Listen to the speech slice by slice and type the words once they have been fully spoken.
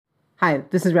Hi,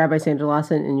 this is Rabbi Sandra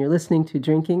Lawson, and you're listening to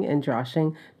Drinking and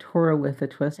Joshing, Torah with a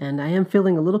Twist. And I am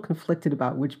feeling a little conflicted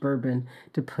about which bourbon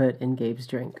to put in Gabe's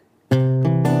drink.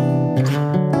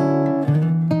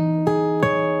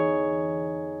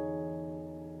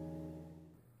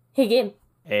 Hey, Gabe.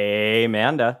 Hey,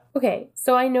 Amanda. Okay,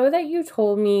 so I know that you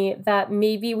told me that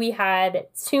maybe we had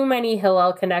too many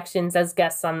Hillel connections as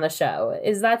guests on the show.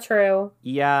 Is that true?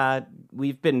 Yeah,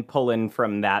 we've been pulling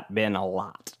from that bin a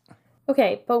lot.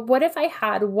 Okay, but what if I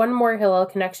had one more Hillel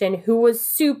connection who was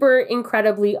super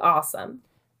incredibly awesome?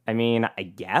 I mean, I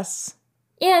guess.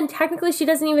 And technically she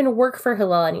doesn't even work for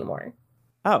Hillel anymore.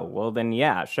 Oh, well then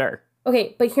yeah, sure.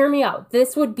 Okay, but hear me out.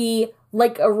 This would be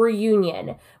like a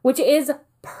reunion, which is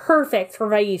perfect for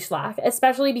Vayishlach,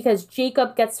 especially because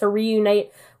Jacob gets to reunite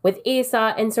with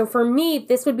Esau. And so for me,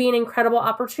 this would be an incredible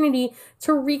opportunity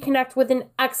to reconnect with an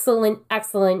excellent,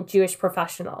 excellent Jewish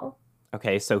professional.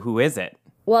 Okay, so who is it?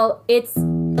 Well, it's...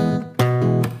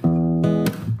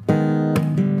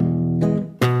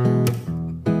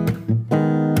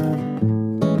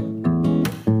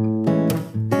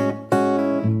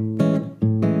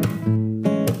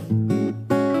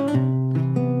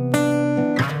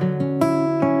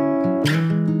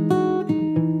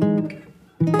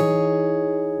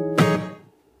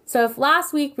 So if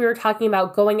last week we were talking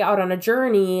about going out on a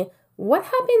journey, what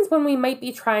happens when we might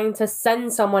be trying to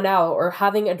send someone out or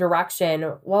having a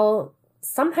direction? Well,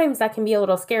 sometimes that can be a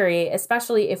little scary,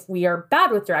 especially if we are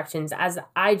bad with directions, as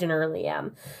I generally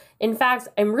am. In fact,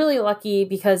 I'm really lucky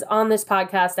because on this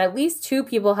podcast, at least 2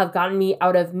 people have gotten me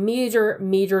out of major,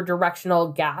 major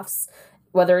directional gaffes,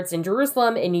 whether it's in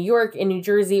Jerusalem, in New York, in New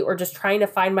Jersey, or just trying to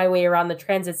find my way around the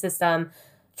transit system.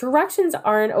 Directions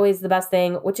aren't always the best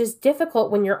thing, which is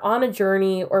difficult when you're on a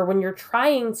journey or when you're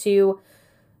trying to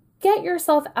get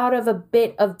yourself out of a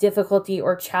bit of difficulty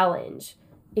or challenge.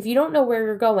 If you don't know where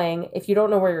you're going, if you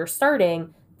don't know where you're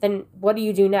starting, then what do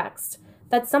you do next?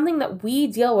 That's something that we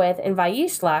deal with in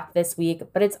Vayishlach this week,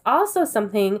 but it's also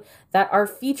something that our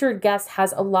featured guest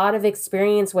has a lot of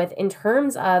experience with in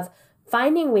terms of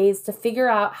finding ways to figure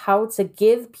out how to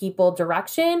give people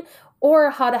direction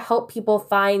or how to help people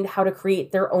find how to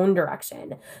create their own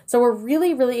direction. So we're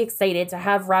really, really excited to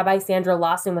have Rabbi Sandra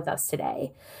Lawson with us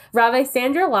today. Rabbi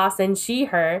Sandra Lawson, she,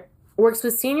 her, works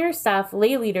with senior staff,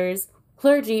 lay leaders,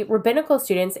 clergy, rabbinical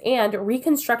students, and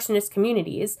Reconstructionist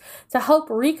communities to help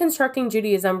Reconstructing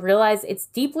Judaism realize its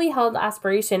deeply held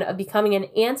aspiration of becoming an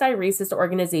anti-racist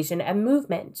organization and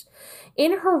movement.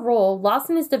 In her role,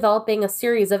 Lawson is developing a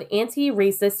series of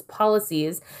anti-racist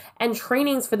policies and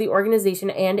trainings for the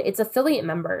organization and its affiliate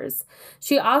members.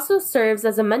 She also serves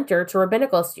as a mentor to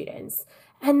rabbinical students.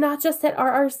 And not just at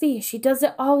RRC, she does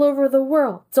it all over the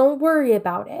world. Don't worry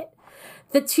about it.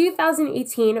 The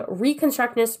 2018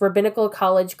 Reconstructionist Rabbinical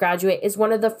College graduate is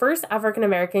one of the first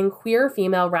African-American queer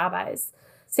female rabbis.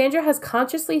 Sandra has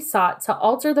consciously sought to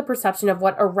alter the perception of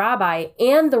what a rabbi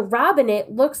and the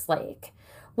rabbinate looks like.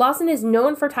 Lawson is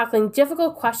known for tackling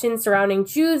difficult questions surrounding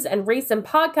Jews and race in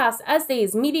podcasts,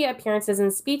 essays, media appearances,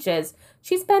 and speeches.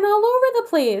 She's been all over the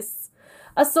place.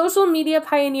 A social media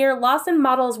pioneer, Lawson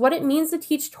models what it means to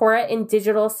teach Torah in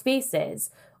digital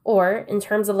spaces, or, in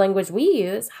terms of language we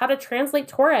use, how to translate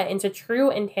Torah into true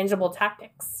and tangible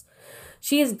tactics.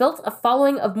 She has built a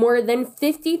following of more than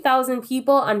 50,000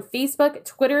 people on Facebook,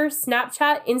 Twitter,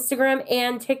 Snapchat, Instagram,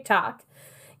 and TikTok.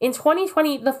 In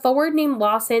 2020, the Forward named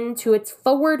Lawson to its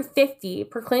Forward 50,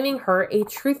 proclaiming her a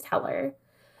truth teller.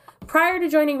 Prior to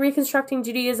joining Reconstructing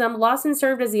Judaism, Lawson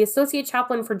served as the Associate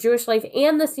Chaplain for Jewish Life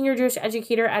and the Senior Jewish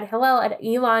Educator at Hillel at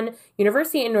Elon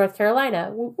University in North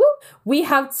Carolina. Woo woo. We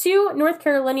have 2 North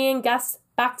Carolinian guests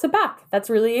back to back. That's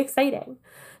really exciting.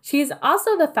 She's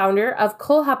also the founder of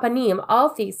Kol HaPanim, All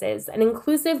Faces, an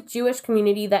inclusive Jewish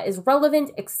community that is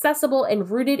relevant, accessible, and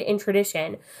rooted in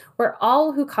tradition, where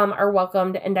all who come are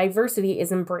welcomed and diversity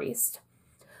is embraced.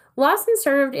 Lawson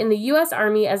served in the U.S.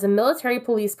 Army as a military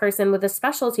police person with a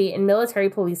specialty in military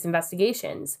police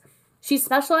investigations. She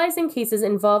specialized in cases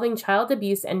involving child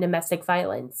abuse and domestic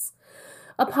violence.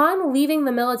 Upon leaving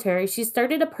the military, she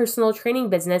started a personal training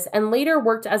business and later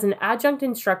worked as an adjunct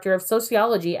instructor of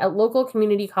sociology at local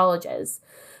community colleges.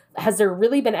 Has there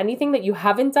really been anything that you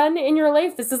haven't done in your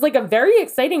life? This is like a very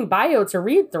exciting bio to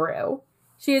read through.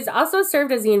 She has also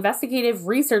served as the investigative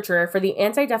researcher for the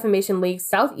Anti-Defamation League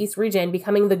Southeast region,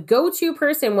 becoming the go-to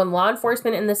person when law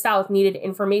enforcement in the South needed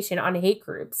information on hate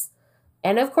groups.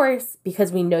 And of course,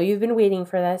 because we know you've been waiting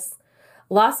for this,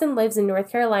 Lawson lives in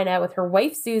North Carolina with her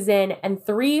wife Susan and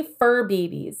 3 fur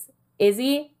babies,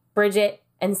 Izzy, Bridget,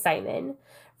 and Simon.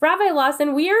 Rabbi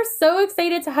Lawson, we are so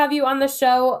excited to have you on the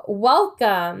show.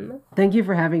 Welcome. Thank you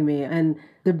for having me. And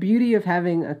The beauty of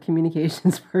having a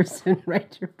communications person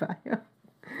write your bio.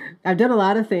 I've done a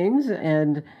lot of things,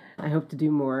 and I hope to do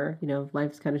more.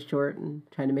 Life's kind of short, and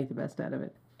trying to make the best out of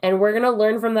it. And we're going to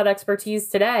learn from that expertise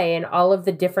today and all of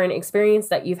the different experience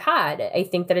that you've had. I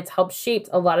think that it's helped shape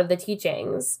a lot of the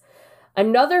teachings.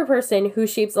 Another person who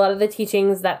shapes a lot of the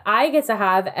teachings that I get to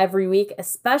have every week,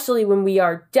 especially when we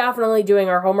are definitely doing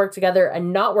our homework together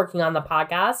and not working on the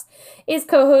podcast, is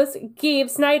co-host Gabe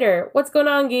Snyder. What's going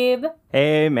on, Gabe?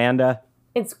 Hey, Amanda.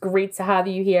 It's great to have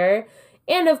you here.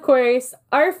 And of course,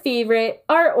 our favorite,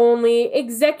 our only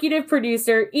executive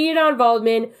producer, Edon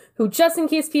Waldman, who, just in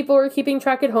case people were keeping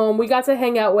track at home, we got to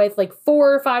hang out with like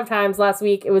 4 or 5 times last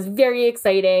week. It was very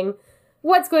exciting.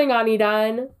 What's going on,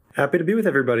 Edon? Happy to be with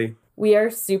everybody. We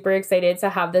are super excited to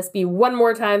have this be one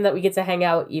more time that we get to hang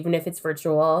out, even if it's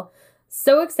virtual.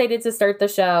 So excited to start the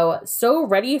show. So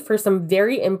ready for some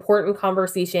very important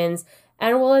conversations,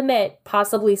 and we'll admit,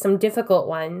 possibly some difficult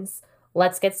ones.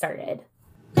 Let's get started.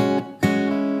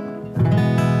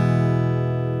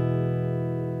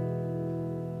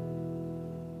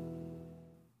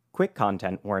 Quick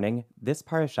content warning, this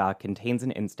parasha contains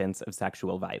an instance of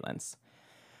sexual violence.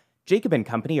 Jacob and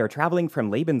company are traveling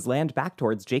from Laban's land back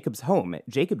towards Jacob's home.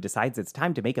 Jacob decides it's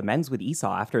time to make amends with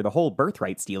Esau after the whole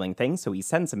birthright stealing thing, so he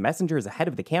sends some messengers ahead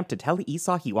of the camp to tell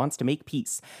Esau he wants to make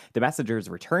peace. The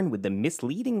messengers return with the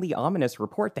misleadingly ominous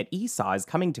report that Esau is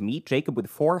coming to meet Jacob with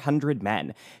 400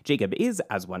 men. Jacob is,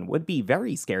 as one would be,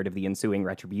 very scared of the ensuing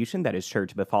retribution that is sure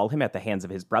to befall him at the hands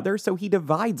of his brother, so he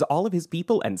divides all of his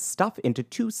people and stuff into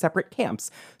 2 separate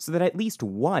camps, so that at least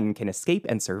one can escape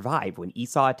and survive when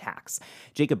Esau attacks.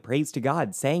 Jacob prays to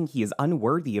God, saying he is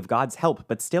unworthy of God's help,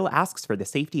 but still asks for the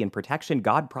safety and protection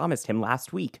God promised him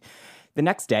last week. The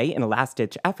next day, in a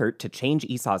last-ditch effort to change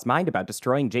Esau's mind about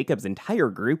destroying Jacob's entire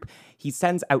group, he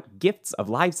sends out gifts of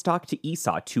livestock to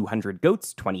Esau: 200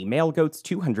 goats, 20 male goats,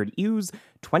 200 ewes,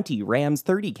 20 rams,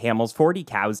 30 camels, 40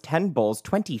 cows, 10 bulls,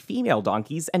 20 female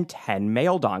donkeys, and 10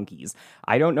 male donkeys.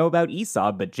 I don't know about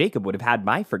Esau, but Jacob would have had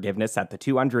my forgiveness at the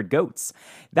 200 goats.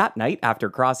 That night, after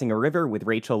crossing a river with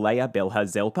Rachel, Leah, Bilhah,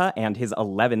 Zilpah, and his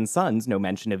 11 sons, no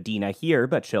mention of Dinah here,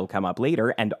 but she'll come up later,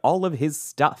 and all of his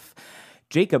stuff,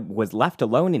 Jacob was left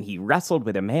alone, and he wrestled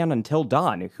with a man until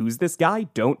dawn. Who's this guy?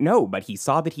 Don't know, but he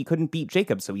saw that he couldn't beat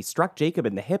Jacob, so he struck Jacob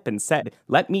in the hip and said,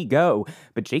 "Let me go."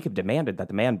 But Jacob demanded that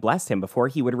the man bless him before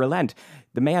he would relent.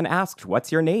 The man asked,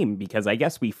 "What's your name? Because I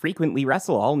guess we frequently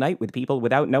wrestle all night with people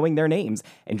without knowing their names."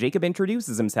 And Jacob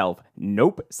introduces himself.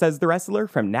 "Nope," says the wrestler,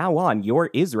 "from now on you're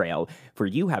Israel, for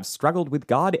you have struggled with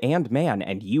God and man,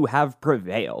 and you have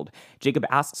prevailed." Jacob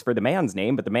asks for the man's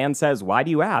name, but the man says, "Why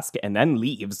do you ask?" and then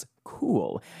leaves.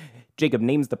 Cool. Jacob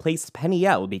names the place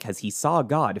Peniel because he saw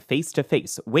God face to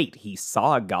face. Wait, he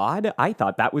saw God? I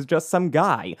thought that was just some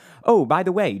guy. Oh, by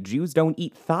the way, Jews don't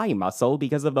eat thigh muscle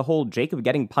because of the whole Jacob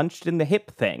getting punched in the hip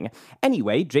thing.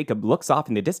 Anyway, Jacob looks off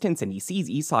in the distance and he sees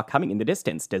Esau coming in the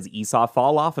distance. Does Esau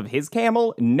fall off of his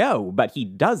camel? No, but he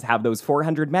does have those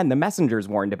 400 men the messengers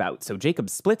warned about. So Jacob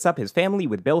splits up his family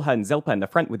with Bilhah and Zilpah in the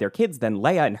front with their kids, then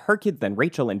Leah and her kids, then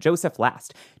Rachel and Joseph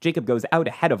last. Jacob goes out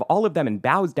ahead of all of them and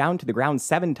bows down to the ground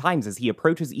 7 times as he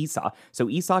approaches Esau. So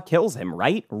Esau kills him,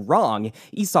 right? Wrong.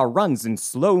 Esau runs in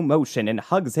slow motion and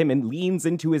hugs him and leans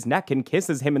into his neck and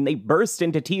kisses him, and they burst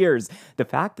into tears. The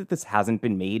fact that this hasn't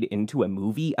been made into a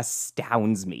movie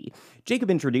astounds me. Jacob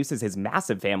introduces his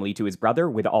massive family to his brother,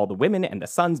 with all the women and the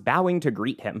sons bowing to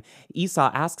greet him. Esau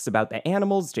asks about the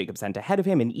animals Jacob sent ahead of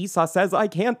him, and Esau says, "I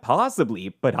can't possibly,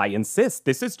 but I insist.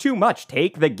 This is too much.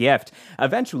 Take the gift."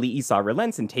 Eventually, Esau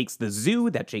relents and takes the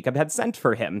zoo that Jacob had sent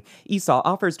for him. Esau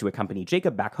offers to accompany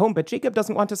Jacob back home, but Jacob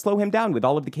doesn't want to slow him down with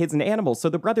all of the kids and animals, so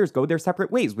the brothers go their separate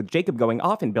ways, with Jacob going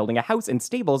off and building a house and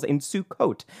stables in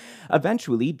Sukkot.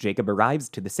 Eventually, Jacob arrives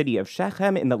to the city of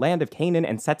Shechem in the land of Canaan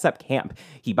and sets up camp.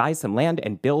 He buys some land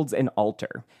and builds an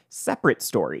altar. Separate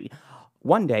story.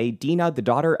 One day, Dinah, the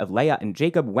daughter of Leah and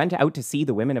Jacob, went out to see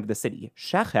the women of the city.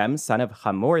 Shechem, son of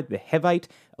Hamor the Hivite,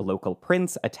 a local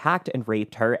prince, attacked and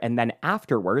raped her, and then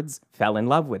afterwards fell in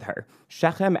love with her.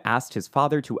 Shechem asked his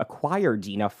father to acquire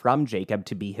Dinah from Jacob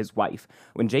to be his wife.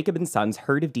 When Jacob and sons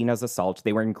heard of Dinah's assault,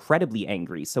 they were incredibly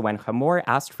angry, so when Hamor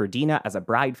asked for Dinah as a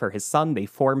bride for his son, they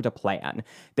formed a plan.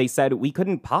 They said, "We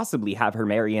couldn't possibly have her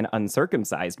marry an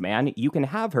uncircumcised man. You can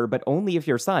have her, but only if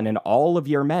your son and all of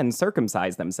your men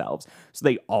circumcise themselves." So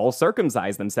they all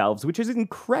circumcised themselves, which is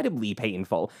incredibly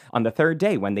painful. On the 3rd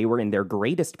day, when they were in their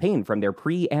greatest pain from their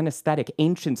highly anesthetic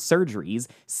ancient surgeries,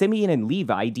 Simeon and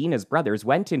Levi, Dinah's brothers,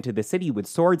 went into the city with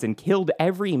swords and killed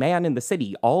every man in the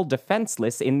city, all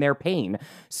defenseless in their pain.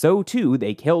 So too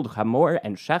they killed Hamor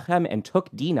and Shechem and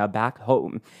took Dinah back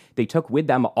home. They took with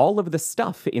them all of the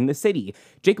stuff in the city.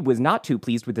 Jacob was not too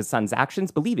pleased with his son's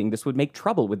actions, believing this would make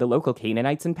trouble with the local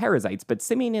Canaanites and Perizzites, but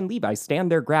Simeon and Levi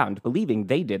stand their ground, believing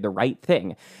they did the right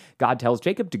thing. God tells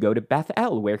Jacob to go to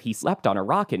Bethel, where he slept on a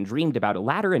rock and dreamed about a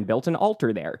ladder and built an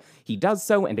altar there. He does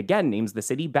so and again names the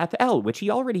city Bethel, which he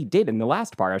already did in the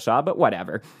last parashah, but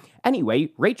whatever. Anyway,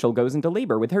 Rachel goes into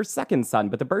labor with her second son,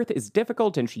 but the birth is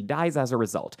difficult and she dies as a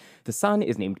result. The son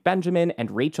is named Benjamin, and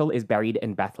Rachel is buried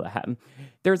in Bethlehem.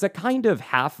 There's a kind of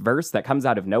half verse that comes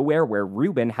out of nowhere where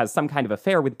Reuben has some kind of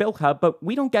affair with Bilhah, but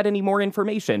we don't get any more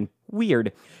information.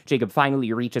 Weird. Jacob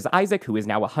finally reaches Isaac, who is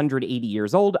now 180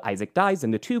 years old. Isaac dies,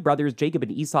 and the two brothers, Jacob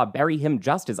and Esau, bury him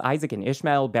just as Isaac and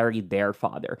Ishmael buried their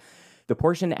father. The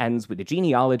portion ends with the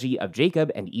genealogy of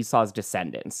Jacob and Esau's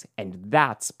descendants, and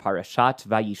that's Parashat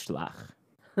Vayishlach.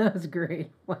 That was great.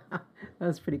 Wow, that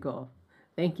was pretty cool.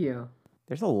 Thank you.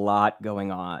 There's a lot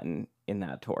going on in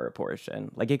that Torah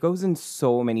portion. Like, it goes in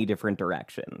so many different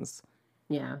directions.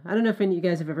 Yeah, I don't know if any of you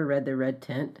guys have ever read The Red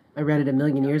Tent. I read it a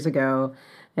million years ago,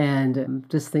 and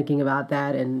just thinking about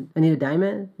that, and Anita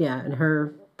Diamond, and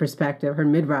her perspective, her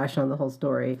midrash on the whole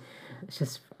story, it's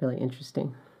just really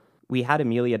interesting. We had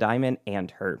Amelia Diamond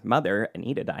and her mother,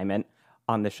 Anita Diamond,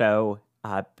 on the show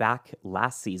back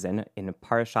last season in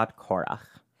Parashat Korach.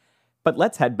 But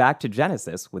let's head back to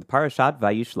Genesis with Parashat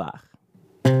Vayishlach.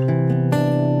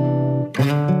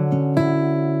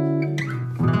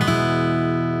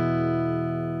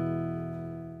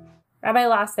 Rabbi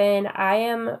Lawson, I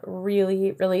am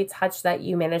really, really touched that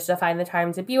you managed to find the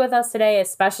time to be with us today,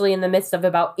 especially in the midst of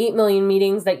about 8 million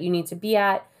meetings that you need to be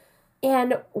at.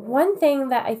 And one thing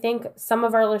that I think some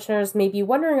of our listeners may be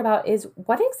wondering about is,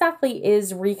 what exactly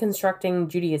is Reconstructing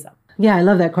Judaism? Yeah, I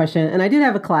love that question. And I did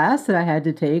have a class that I had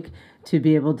to take to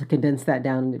be able to condense that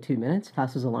down into 2 minutes.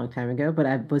 Class was a long time ago, but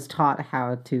I was taught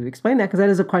how to explain that because that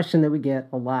is a question that we get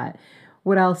a lot.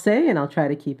 What I'll say, and I'll try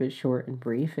to keep it short and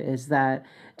brief, is that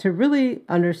to really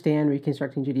understand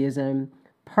Reconstructing Judaism,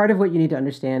 part of what you need to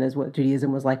understand is what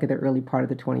Judaism was like in the early part of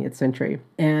the 20th century.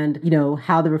 And,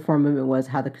 how the Reform movement was,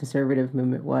 how the conservative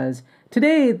movement was.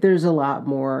 Today, there's a lot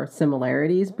more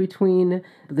similarities between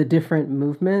the different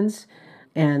movements.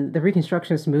 And the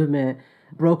Reconstructionist movement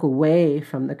broke away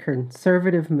from the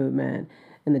conservative movement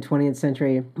in the 20th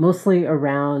century, mostly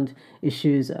around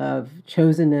issues of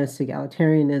chosenness,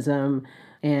 egalitarianism,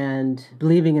 and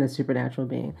believing in a supernatural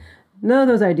being. None of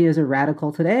those ideas are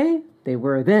radical today. They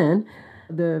were then.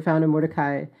 The founder,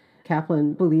 Mordecai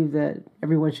Kaplan, believed that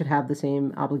everyone should have the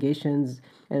same obligations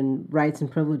and rights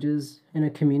and privileges in a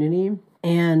community,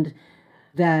 and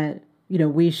that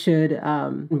we should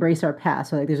embrace our past.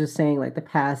 So there's a saying the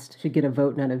past should get a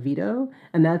vote, not a veto.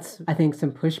 And that's, I think,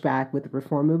 some pushback with the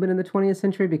Reform movement in the 20th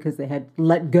century because they had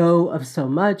let go of so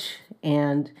much.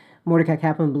 And Mordecai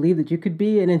Kaplan believed that you could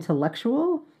be an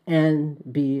intellectual and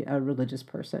be a religious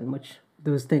person, which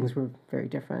those things were very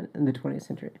different in the 20th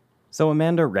century. So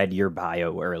Amanda read your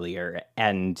bio earlier,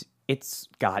 and it's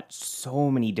got so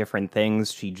many different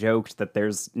things. She joked that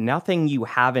there's nothing you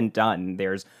haven't done.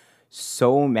 There's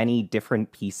so many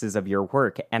different pieces of your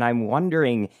work, and I'm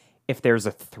wondering if there's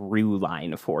a through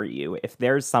line for you, if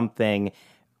there's something,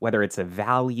 whether it's a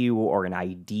value or an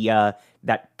idea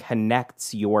that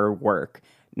connects your work,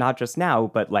 not just now,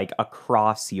 but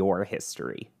across your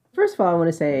history. First of all, I want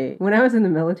to say, when I was in the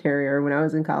military or when I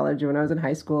was in college or when I was in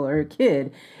high school or a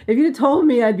kid, if you'd have told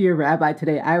me I'd be a rabbi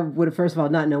today, I would have, first of all,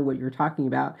 not known what you were talking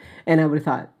about. And I would have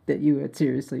thought that you had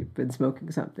seriously been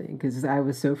smoking something because I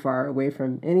was so far away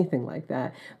from anything like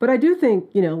that. But I do think,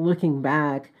 looking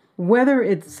back, whether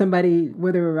it's somebody,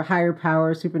 whether a higher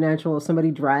power, supernatural,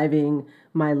 somebody driving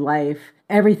my life,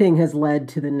 everything has led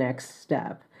to the next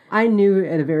step. I knew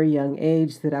at a very young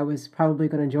age that I was probably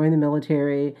going to join the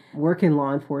military, work in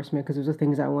law enforcement, because those are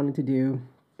things I wanted to do.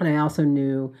 And I also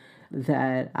knew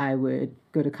that I would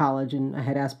go to college and I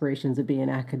had aspirations of being an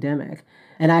academic.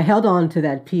 And I held on to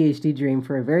that PhD dream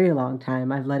for a very long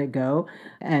time. I've let it go.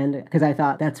 And because I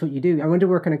thought that's what you do. I wanted to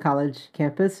work on a college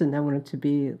campus and I wanted to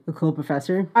be a cool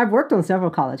professor. I've worked on several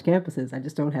college campuses. I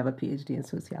just don't have a PhD in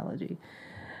sociology.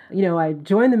 I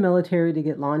joined the military to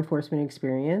get law enforcement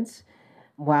experience.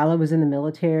 While I was in the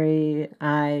military,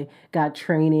 I got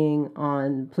training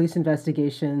on police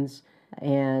investigations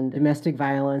and domestic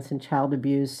violence and child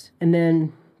abuse. And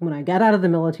then when I got out of the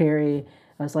military,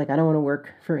 I was like, I don't want to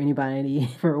work for anybody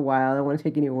for a while. I don't want to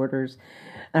take any orders.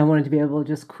 I wanted to be able to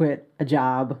just quit a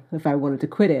job if I wanted to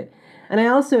quit it. And I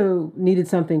also needed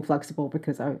something flexible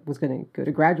because I was going to go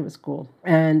to graduate school.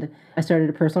 And I started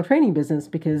a personal training business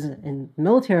because in the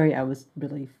military, I was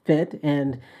really fit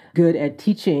and good at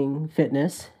teaching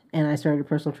fitness. And I started a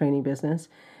personal training business.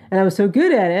 And I was so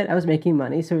good at it, I was making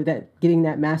money. So that getting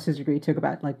that master's degree took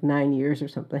about like 9 years or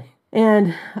something.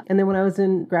 And then when I was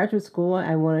in graduate school,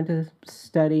 I wanted to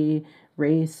study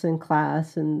race and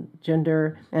class and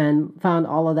gender, and found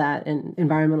all of that in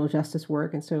environmental justice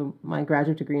work. And so my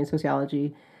graduate degree in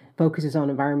sociology focuses on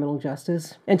environmental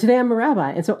justice. And today I'm a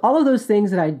rabbi. And so all of those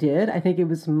things that I did, I think it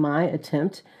was my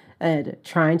attempt at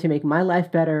trying to make my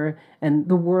life better and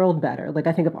the world better. Like,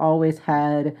 I think I've always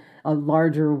had a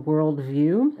larger world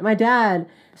view. My dad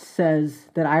says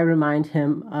that I remind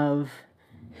him of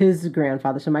his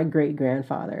grandfather, so my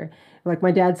great-grandfather. Like,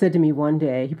 my dad said to me one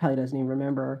day, he probably doesn't even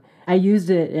remember, I used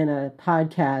it in a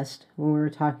podcast when we were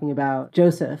talking about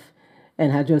Joseph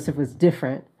and how Joseph was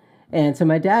different. And so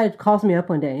my dad calls me up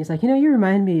one day and he's like, you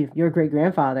remind me of your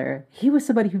great-grandfather. He was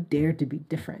somebody who dared to be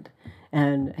different.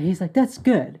 And he's like, that's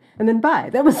good. And then bye.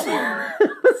 That was, that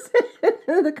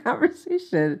was the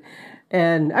conversation.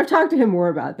 And I've talked to him more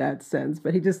about that since,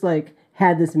 but he just like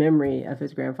had this memory of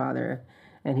his grandfather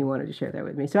and he wanted to share that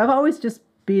with me. So I've always just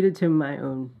beat it to my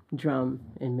own drum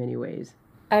in many ways.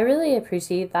 I really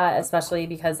appreciate that, especially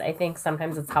because I think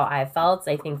sometimes it's how I felt.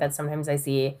 I think that sometimes I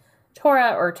see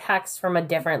Torah or text from a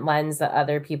different lens that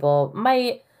other people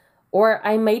might, or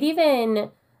I might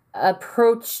even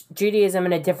approach Judaism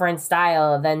in a different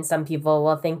style than some people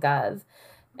will think of.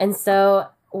 And so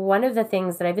one of the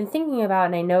things that I've been thinking about,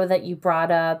 and I know that you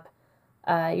brought up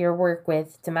your work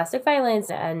with domestic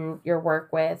violence and your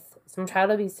work with some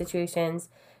child abuse situations,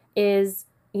 is,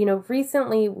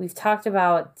 recently we've talked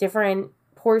about different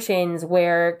portions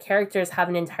where characters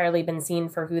haven't entirely been seen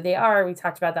for who they are. We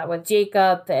talked about that with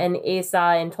Jacob and Asa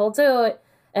and Toldot.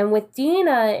 And with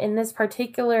Dina, in this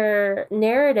particular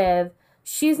narrative,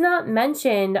 she's not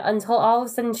mentioned until all of a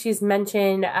sudden she's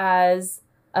mentioned as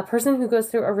a person who goes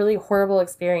through a really horrible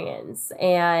experience.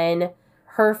 And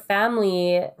her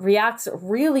family reacts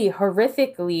really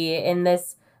horrifically in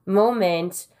this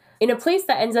moment in a place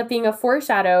that ends up being a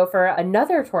foreshadow for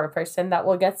another Torah person that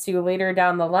we'll get to later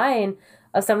down the line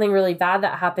of something really bad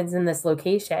that happens in this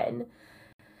location.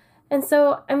 And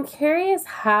so I'm curious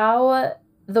how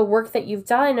the work that you've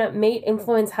done may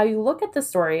influence how you look at the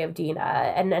story of Dina.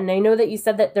 And I know that you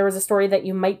said that there was a story that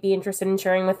you might be interested in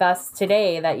sharing with us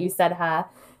today that you said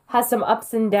has some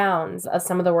ups and downs of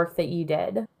some of the work that you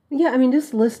did. Yeah,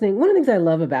 just listening. One of the things I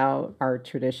love about our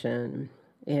tradition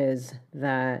is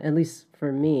that, at least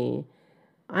for me,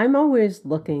 I'm always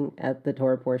looking at the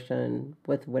Torah portion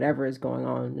with whatever is going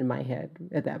on in my head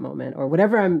at that moment, or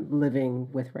whatever I'm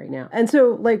living with right now. And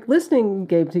so, like, listening,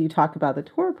 Gabe, to you talk about the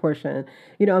Torah portion,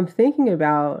 I'm thinking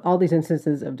about all these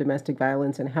instances of domestic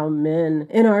violence and how men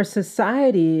in our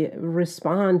society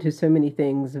respond to so many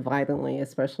things violently,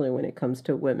 especially when it comes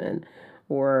to women,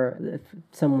 or if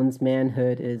someone's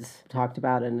manhood is talked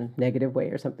about in a negative way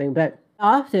or something. But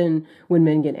often when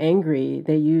men get angry,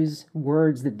 they use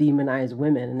words that demonize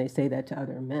women, and they say that to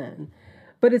other men.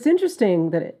 But it's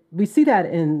interesting that we see that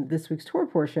in this week's Torah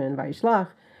portion, Vayishlach,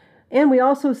 and we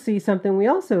also see something we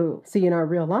also see in our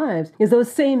real lives, is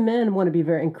those same men want to be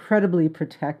very incredibly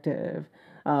protective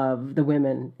of the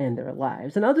women in their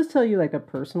lives. And I'll just tell you like a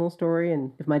personal story,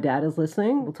 and if my dad is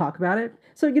listening, we'll talk about it.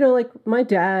 So, like my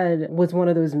dad was one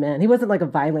of those men. He wasn't like a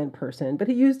violent person, but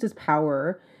he used his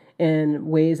power in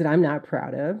ways that I'm not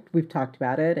proud of. We've talked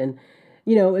about it. And,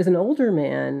 as an older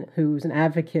man who's an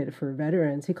advocate for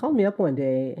veterans, he called me up one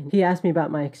day and he asked me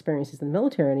about my experiences in the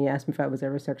military, and he asked me if I was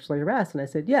ever sexually harassed. And I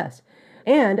said, yes.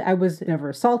 And I was never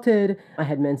assaulted. I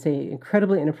had men say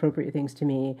incredibly inappropriate things to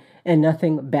me, and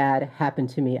nothing bad happened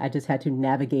to me. I just had to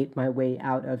navigate my way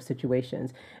out of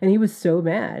situations. And he was so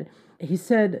mad. He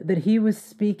said that he was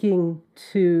speaking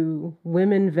to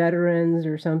women veterans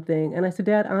or something. And I said,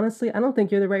 Dad, honestly, I don't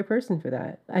think you're the right person for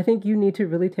that. I think you need to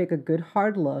really take a good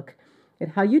hard look at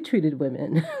how you treated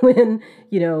women when,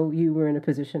 you were in a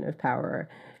position of power.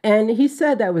 And he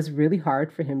said that was really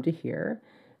hard for him to hear.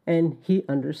 And he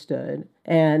understood.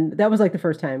 And that was like the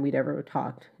first time we'd ever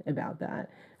talked about that.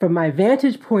 From my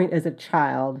vantage point as a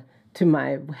child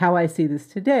to how I see this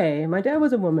today, my dad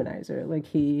was a womanizer. Like,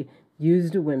 he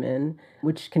used women,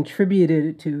 which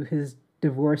contributed to his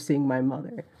divorcing my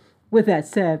mother. With that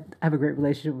said, I have a great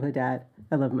relationship with my dad.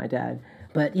 I love my dad.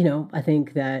 But, I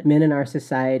think that men in our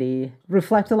society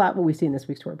reflect a lot what we see in this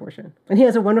week's Torah portion. And he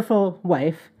has a wonderful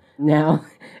wife now.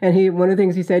 And one of the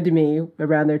things he said to me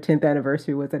around their 10th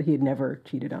anniversary was that he had never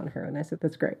cheated on her. And I said,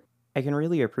 that's great. I can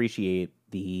really appreciate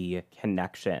the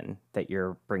connection that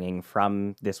you're bringing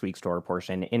from this week's Torah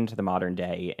portion into the modern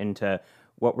day, into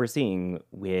what we're seeing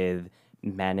with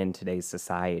men in today's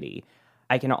society.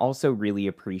 I can also really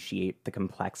appreciate the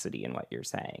complexity in what you're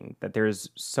saying, that there's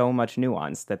so much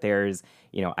nuance, that there's,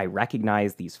 I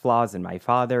recognize these flaws in my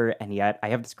father, and yet I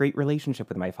have this great relationship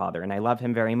with my father, and I love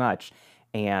him very much.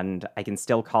 And I can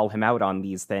still call him out on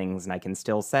these things, and I can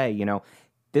still say,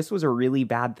 this was a really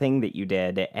bad thing that you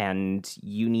did, and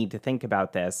you need to think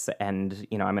about this, and,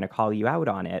 I'm going to call you out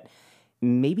on it.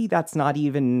 Maybe that's not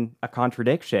even a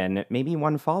contradiction. Maybe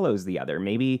one follows the other.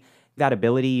 Maybe that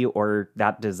ability or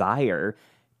that desire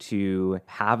to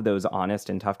have those honest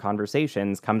and tough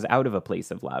conversations comes out of a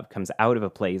place of love, comes out of a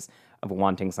place of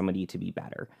wanting somebody to be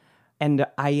better. And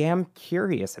I am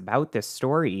curious about this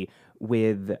story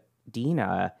with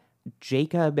Dinah.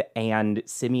 Jacob and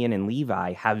Simeon and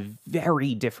Levi have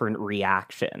very different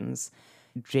reactions.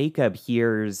 Jacob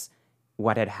hears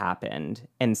what had happened,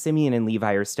 and Simeon and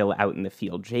Levi are still out in the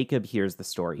field. Jacob hears the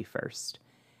story first.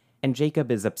 And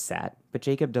Jacob is upset, but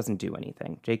Jacob doesn't do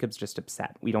anything. Jacob's just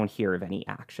upset. We don't hear of any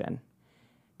action.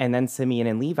 And then Simeon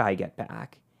and Levi get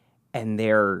back, and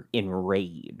they're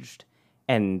enraged.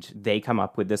 And they come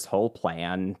up with this whole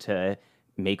plan to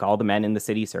make all the men in the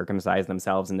city circumcise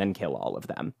themselves and then kill all of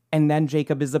them. And then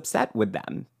Jacob is upset with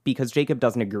them because Jacob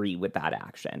doesn't agree with that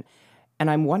action.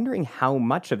 And I'm wondering how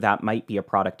much of that might be a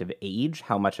product of age,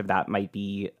 how much of that might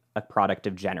be a product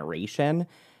of generation.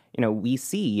 We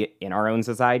see in our own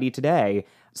society today,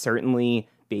 certainly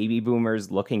baby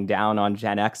boomers looking down on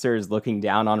Gen Xers, looking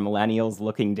down on millennials,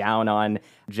 looking down on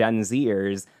Gen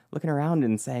Zers, looking around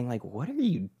and saying, like, what are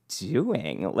you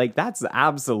doing? Like, that's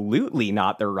absolutely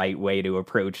not the right way to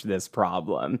approach this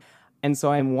problem. And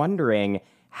so I'm wondering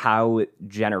how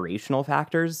generational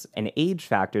factors and age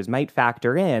factors might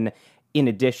factor in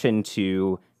addition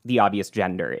to the obvious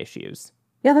gender issues.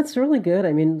 Yeah, that's really good.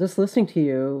 I mean, just listening to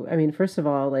you, first of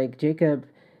all, like Jacob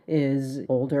is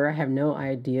older. I have no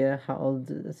idea how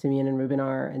old Simeon and Reuben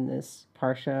are in this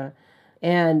Parsha.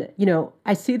 And,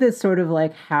 I see this sort of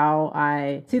like how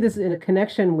I see this in a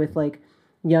connection with like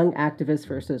young activists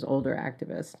versus older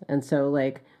activists. And so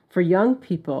like for young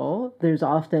people, there's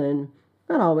often,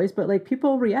 not always, but like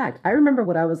people react. I remember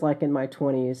what I was like in my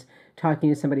 20s talking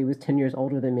to somebody who was 10 years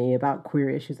older than me about queer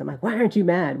issues. I'm like, why aren't you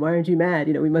mad? Why aren't you mad?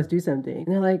 We must do something. And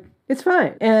they're like, it's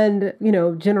fine. And,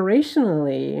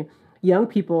 generationally, young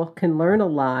people can learn a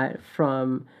lot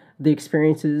from the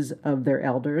experiences of their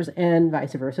elders and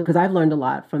vice versa, because I've learned a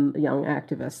lot from young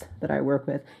activists that I work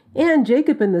with. And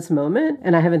Jacob in this moment,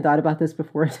 and I haven't thought about this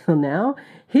before until now,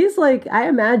 he's like, I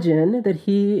imagine that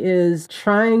he is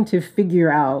trying to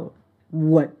figure out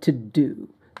what to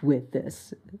do with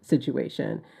this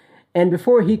situation. And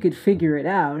before he could figure it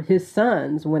out, his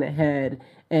sons went ahead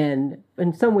and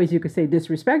in some ways you could say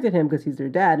disrespected him because he's their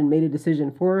dad and made a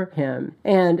decision for him,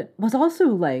 and was also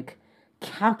like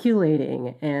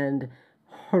calculating and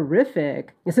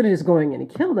horrific. Instead of just going in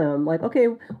and kill them, like, okay,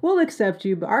 we'll accept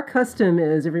you, but our custom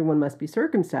is everyone must be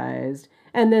circumcised.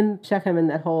 And then Shechem and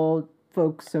that whole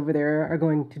folks over there are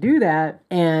going to do that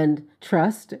and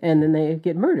trust, and then they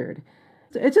get murdered.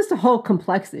 It's just a whole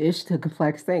complex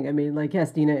thing. Like,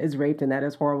 yes, Dinah is raped and that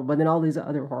is horrible, but then all these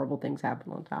other horrible things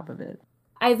happen on top of it.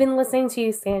 I've been listening to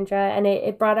you, Sandra, and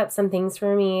it brought up some things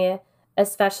for me,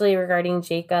 especially regarding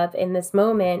Jacob in this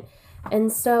moment.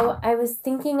 And so I was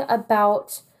thinking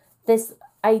about this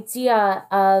idea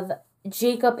of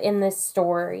Jacob in this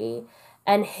story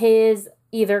and his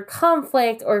either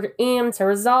conflict or aim to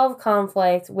resolve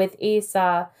conflict with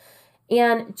Esau.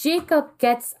 And Jacob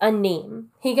gets a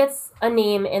name. He gets a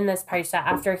name in this parsha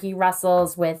after he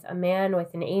wrestles with a man,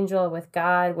 with an angel, with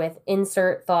God, with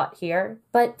insert thought here.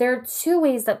 But there are two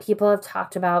ways that people have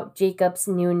talked about Jacob's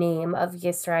new name of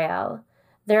Yisrael.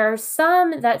 There are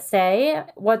some that say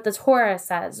what the Torah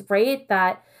says, right?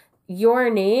 That your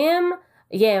name,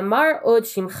 Ye'emar od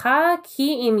shimcha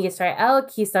ki im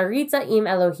Yisrael ki saritza im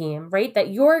Elohim, right? That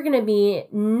you're going to be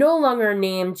no longer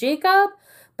named Jacob,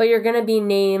 but you're going to be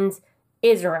named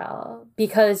Israel,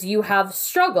 because you have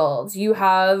struggled, you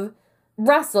have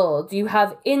wrestled, you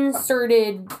have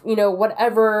inserted,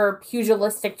 whatever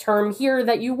pugilistic term here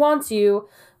that you want to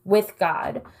with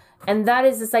God. And that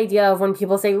is this idea of when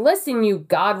people say, listen, you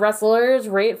God wrestlers,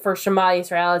 right? For Shema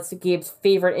Yisrael, it's Gabe's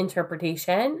favorite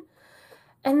interpretation.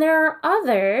 And there are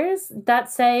others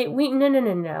that say, wait,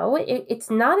 no.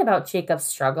 It's not about Jacob's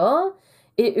struggle.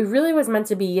 It really was meant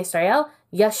to be Yisrael,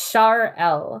 Yashar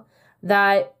El.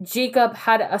 That Jacob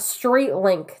had a straight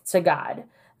link to God,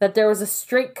 that there was a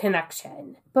straight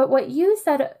connection. But what you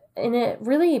said in a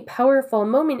really powerful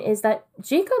moment is that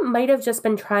Jacob might have just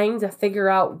been trying to figure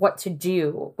out what to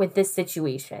do with this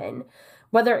situation,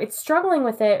 whether it's struggling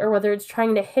with it or whether it's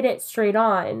trying to hit it straight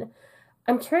on.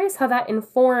 I'm curious how that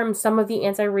informs some of the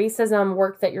anti-racism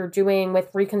work that you're doing with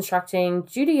Reconstructing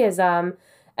Judaism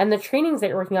and the trainings that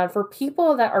you're working on for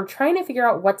people that are trying to figure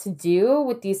out what to do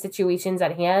with these situations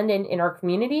at hand in our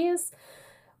communities.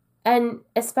 And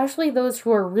especially those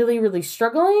who are really, really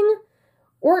struggling,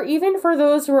 or even for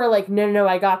those who are like, no,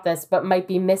 I got this, but might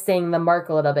be missing the mark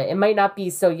a little bit. It might not be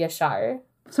so yashar.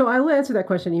 So I will answer that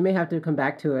question. You may have to come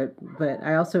back to it, but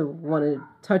I also want to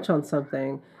touch on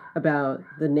something about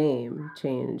the name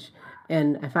change.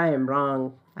 And if I am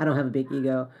wrong, I don't have a big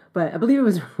ego, but I believe it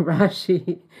was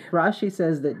Rashi. Rashi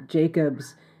says that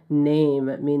Jacob's name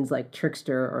means like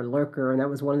trickster or lurker, and that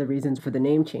was one of the reasons for the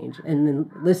name change. And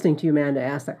then listening to you, Amanda,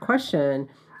 ask that question,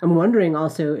 I'm wondering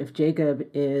also if Jacob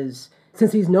is,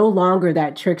 since he's no longer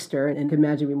that trickster and can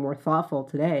imagine be more thoughtful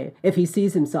today, if he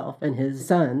sees himself and his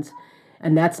sons,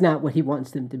 and that's not what he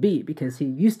wants them to be because he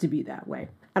used to be that way.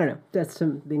 I don't know. That's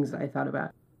some things that I thought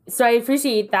about. So I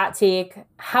appreciate that take.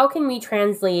 How can we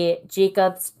translate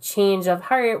Jacob's change of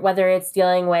heart, whether it's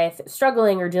dealing with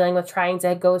struggling or dealing with trying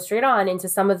to go straight on, into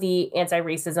some of the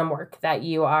anti-racism work that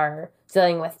you are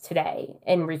dealing with today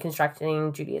in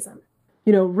Reconstructing Judaism?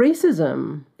 You know,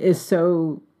 racism is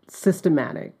so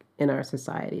systematic in our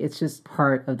society. It's just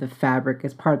part of the fabric.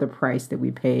 It's part of the price that we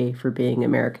pay for being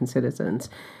American citizens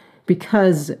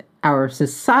because our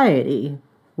society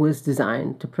was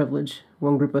designed to privilege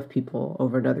one group of people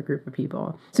over another group of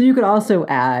people. So you could also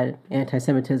add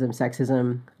anti-Semitism,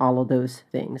 sexism, all of those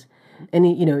things.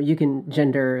 And, you know, you can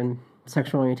gender and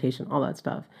sexual orientation, all that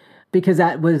stuff, because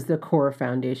that was the core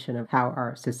foundation of how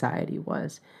our society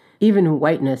was. Even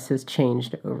whiteness has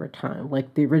changed over time.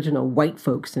 Like the original white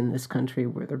folks in this country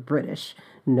were the British.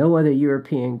 No other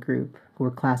European group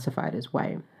were classified as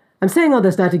white. I'm saying all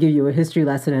this not to give you a history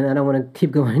lesson, and I don't want to keep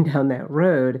going down that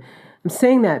road. I'm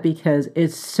saying that because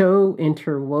it's so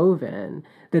interwoven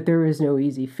that there is no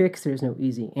easy fix, there's no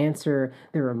easy answer.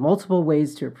 There are multiple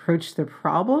ways to approach the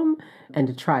problem and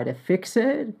to try to fix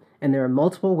it, and there are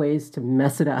multiple ways to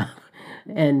mess it up.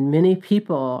 And many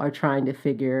people are trying to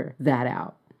figure that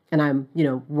out. And I'm,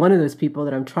 one of those people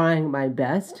that I'm trying my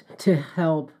best to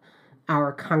help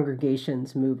our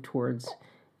congregations move towards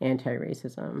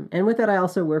anti-racism. And with that, I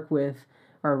also work with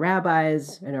our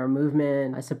rabbis and our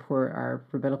movement. I support our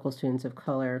rabbinical students of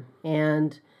color.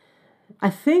 And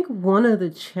I think one of the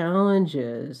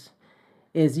challenges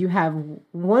is you have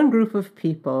one group of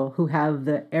people who have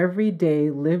the everyday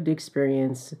lived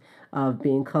experience of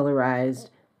being colorized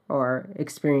or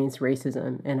experience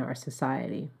racism in our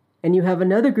society. And you have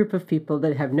another group of people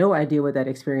that have no idea what that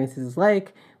experience is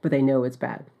like, but they know it's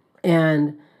bad.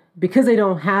 And because they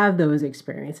don't have those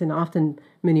experiences, and often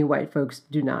many white folks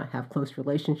do not have close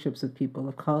relationships with people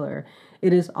of color,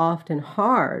 it is often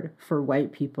hard for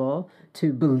white people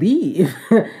to believe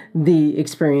the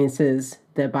experiences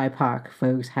that BIPOC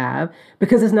folks have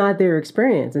because it's not their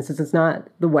experience. And since it's not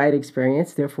the white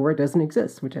experience, therefore it doesn't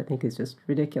exist, which I think is just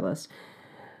ridiculous.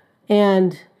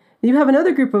 And you have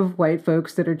another group of white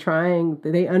folks that are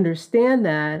they understand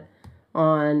that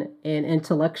on an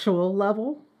intellectual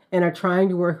level, and are trying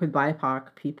to work with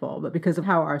BIPOC people. But because of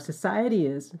how our society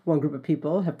is, one group of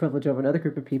people have privilege over another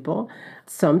group of people,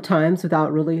 sometimes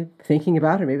without really thinking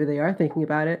about it, or maybe they are thinking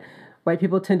about it, white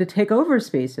people tend to take over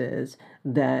spaces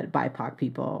that BIPOC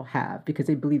people have because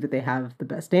they believe that they have the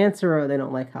best answer or they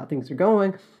don't like how things are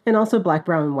going. And also Black,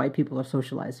 brown, and white people are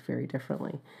socialized very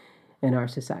differently in our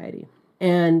society.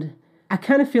 And I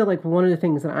kind of feel like one of the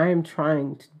things that I'm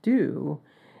trying to do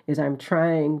is I'm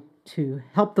trying to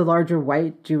help the larger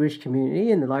white Jewish community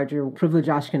and the larger privileged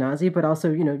Ashkenazi, but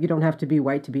also, you don't have to be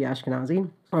white to be Ashkenazi,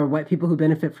 or white people who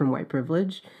benefit from white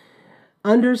privilege,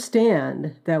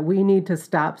 understand that we need to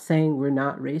stop saying we're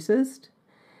not racist,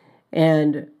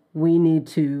 and we need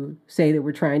to say that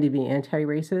we're trying to be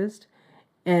anti-racist,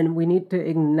 and we need to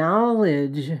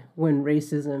acknowledge when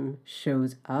racism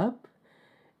shows up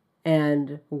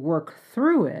and work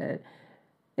through it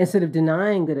instead of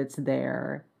denying that it's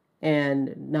there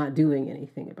and not doing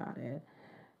anything about it.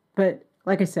 But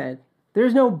like I said,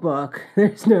 there's no book.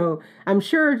 I'm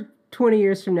sure 20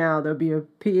 years from now, there'll be a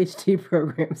PhD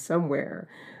program somewhere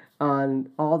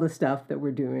on all the stuff that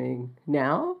we're doing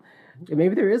now.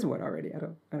 Maybe there is one already. I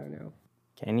don't know.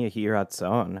 Can you hear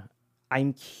Ratzon?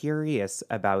 I'm curious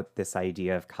about this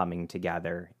idea of coming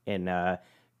together in a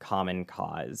common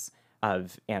cause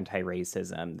of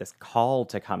anti-racism, this call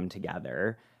to come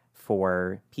together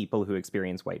for people who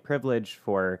experience white privilege,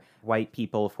 for white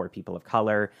people, for people of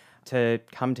color, to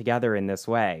come together in this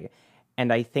way.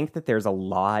 And I think that there's a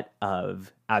lot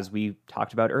of, as we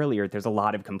talked about earlier, there's a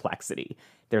lot of complexity.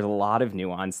 There's a lot of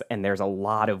nuance, and there's a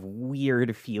lot of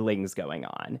weird feelings going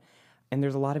on. And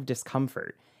there's a lot of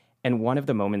discomfort. And one of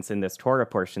the moments in this Torah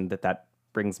portion that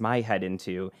brings my head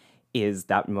into is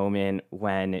that moment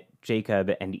when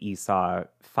Jacob and Esau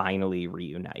finally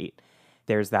reunite.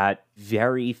 There's that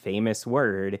very famous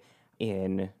word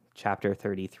in chapter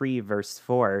 33, verse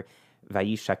 4,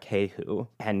 Vayishakehu,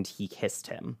 and he kissed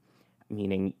him,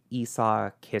 meaning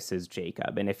Esau kisses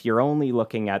Jacob. And if you're only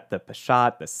looking at the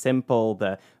Peshat, the simple,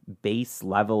 the base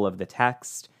level of the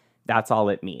text, that's all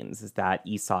it means, is that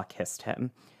Esau kissed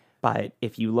him. But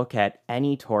if you look at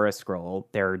any Torah scroll,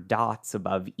 there are dots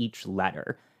above each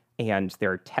letter. And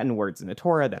there are 10 words in the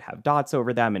Torah that have dots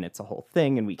over them, and it's a whole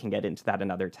thing, and we can get into that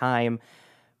another time.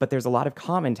 But there's a lot of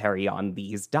commentary on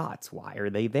these dots. Why are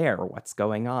they there? What's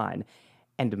going on?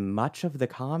 And much of the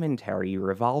commentary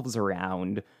revolves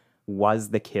around, was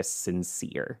the kiss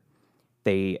sincere?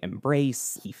 They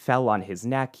embrace, he fell on his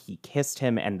neck, he kissed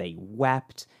him, and they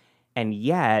wept. And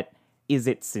yet, is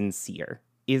it sincere?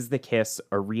 Is the kiss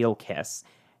a real kiss?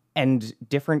 And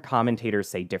different commentators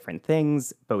say different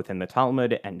things, both in the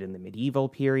Talmud and in the medieval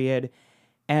period.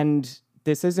 And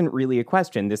this isn't really a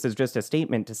question. This is just a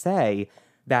statement to say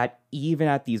that even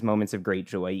at these moments of great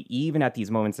joy, even at these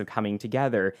moments of coming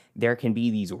together, there can be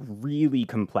these really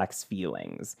complex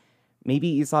feelings. Maybe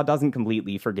Esau doesn't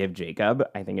completely forgive Jacob.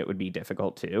 I think it would be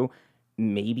difficult to.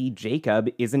 Maybe Jacob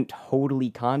isn't totally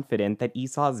confident that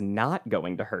Esau's not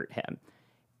going to hurt him.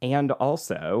 And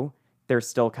also, they're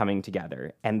still coming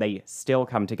together, and they still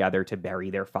come together to bury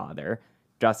their father,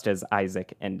 just as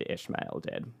Isaac and Ishmael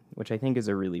did, which I think is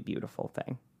a really beautiful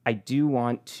thing. I do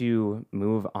want to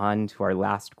move on to our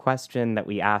last question that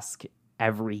we ask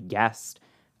every guest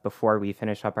before we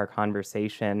finish up our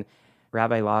conversation.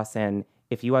 Rabbi Lawson,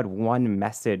 if you had one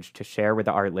message to share with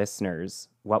our listeners,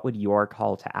 what would your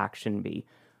call to action be?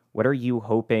 What are you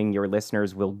hoping your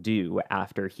listeners will do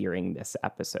after hearing this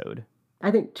episode? I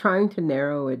think trying to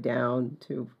narrow it down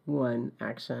to one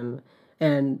action.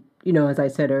 And, you know, as I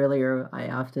said earlier, I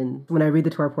often, when I read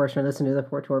the Torah portion, I listen to the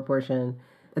Torah portion,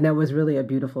 and that was really a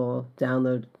beautiful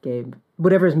download, Gabe.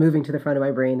 Whatever is moving to the front of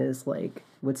my brain is like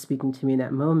what's speaking to me in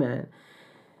that moment.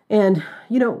 And,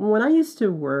 you know, when I used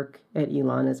to work at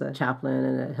Elon as a chaplain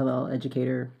and a Hillel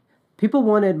educator, people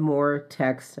wanted more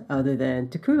text other than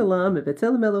Tikkun Olam,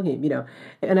 B'Tselem Elohim, you know.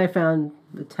 And I found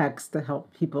the text to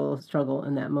help people struggle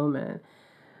in that moment.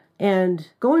 And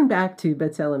going back to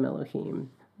B'Tselem Elohim,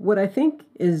 what I think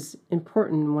is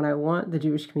important, what I want the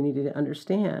Jewish community to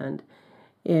understand,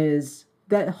 is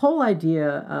that whole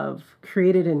idea of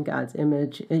created in God's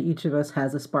image. Each of us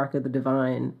has a spark of the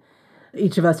divine.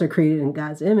 Each of us are created in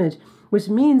God's image, which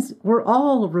means we're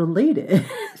all related.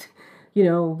 You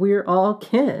know, we're all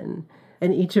kin.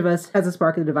 And each of us has a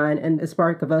spark of the divine, and a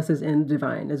spark of us is in the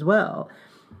divine as well.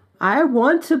 I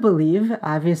want to believe,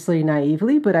 obviously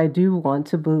naively, but I do want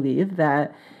to believe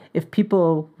that if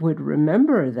people would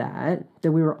remember that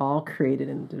we were all created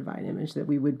in the divine image, that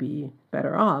we would be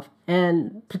better off.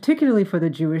 And particularly for the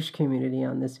Jewish community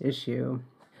on this issue.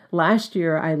 Last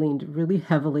year, I leaned really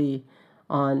heavily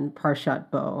on Parshat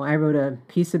Bo. I wrote a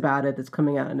piece about it that's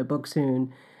coming out in a book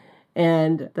soon.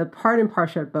 And the part in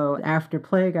Parshat Bo, after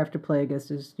plague has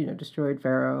just, destroyed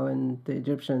Pharaoh and the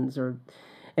Egyptians,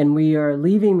 and we are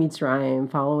leaving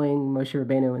Mitzrayim, following Moshe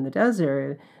Rabbeinu in the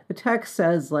desert, the text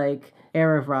says like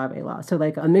Erev Rav Elah. So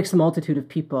like a mixed multitude of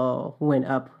people went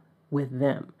up with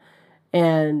them.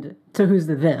 And so who's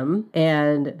the them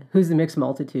and who's the mixed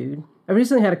multitude? I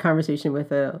recently had a conversation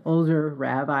with an older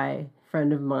rabbi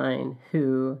friend of mine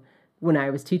who, when I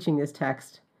was teaching this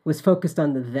text, was focused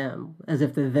on the them, as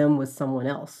if the them was someone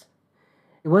else.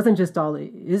 It wasn't just all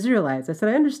the Israelites. I said,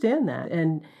 I understand that.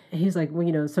 And he's like,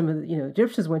 well, some of the,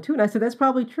 Egyptians went too. And I said, that's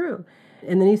probably true.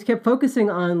 And then he kept focusing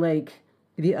on like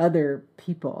the other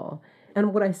people.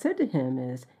 And what I said to him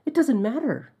is, it doesn't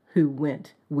matter who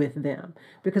went with them.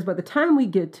 Because by the time we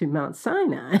get to Mount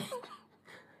Sinai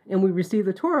and we receive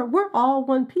the Torah, we're all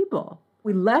one people.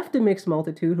 We left a mixed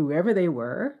multitude, whoever they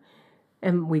were,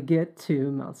 and we get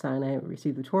to Mount Sinai, we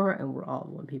receive the Torah, and we're all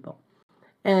one people.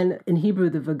 And in Hebrew,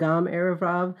 the Vagam Erev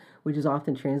Rav, which is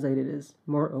often translated as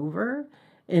moreover,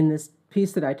 in this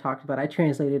piece that I talked about, I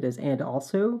translated as and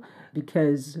also,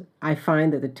 because I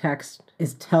find that the text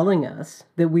is telling us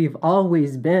that we've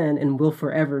always been and will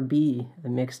forever be a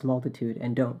mixed multitude,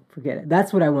 and don't forget it.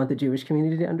 That's what I want the Jewish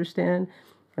community to understand.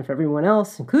 And for everyone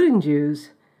else, including Jews,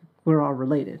 we're all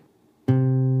related.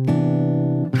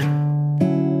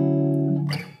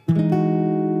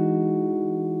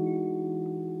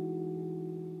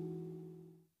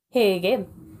 Hey, Gabe.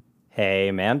 Hey,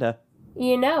 Amanda.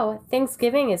 You know,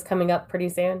 Thanksgiving is coming up pretty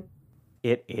soon.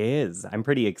 It is. I'm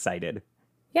pretty excited.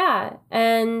 Yeah,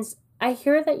 and I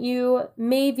hear that you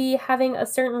may be having a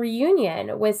certain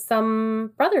reunion with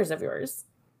some brothers of yours.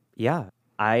 Yeah.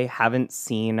 I haven't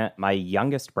seen my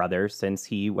youngest brother since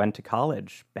he went to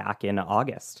college back in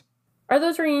August. Are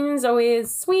those reunions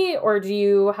always sweet, or do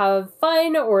you have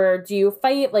fun, or do you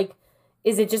fight? Like,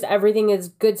 is it just everything is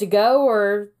good to go,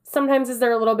 or sometimes is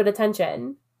there a little bit of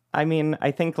tension? I mean,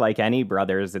 I think like any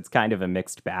brothers, it's kind of a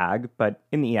mixed bag, but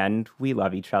in the end, we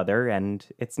love each other and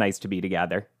it's nice to be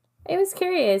together. I was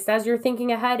curious, as you're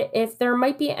thinking ahead, if there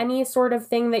might be any sort of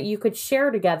thing that you could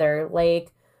share together,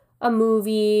 like a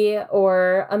movie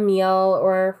or a meal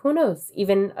or who knows,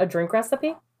 even a drink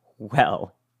recipe?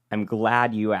 Well, I'm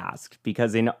glad you asked,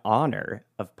 because in honor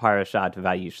of Parashat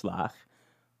Vayishlach,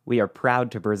 we are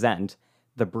proud to present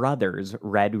the Brothers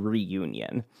Red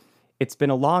Reunion. It's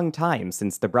been a long time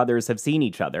since the brothers have seen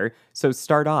each other, so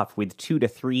start off with 2 to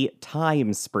 3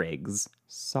 thyme sprigs.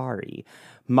 Sorry.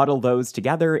 Muddle those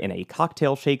together in a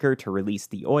cocktail shaker to release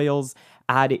the oils.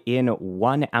 Add in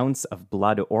 1 ounce of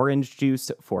blood orange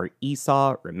juice for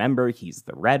Esau. Remember, he's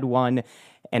the red one.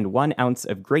 And 1 ounce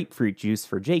of grapefruit juice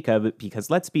for Jacob, because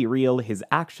let's be real, his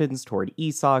actions toward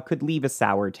Esau could leave a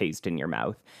sour taste in your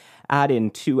mouth. Add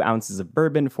in 2 ounces of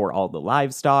bourbon for all the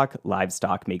livestock.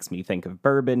 Livestock makes me think of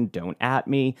bourbon, don't at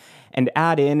me. And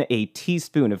add in a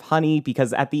teaspoon of honey,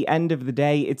 because at the end of the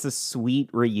day, it's a sweet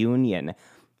reunion.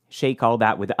 Shake all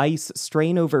that with ice,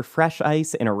 strain over fresh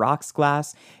ice in a rocks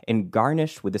glass, and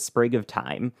garnish with a sprig of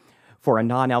thyme. For a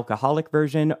non-alcoholic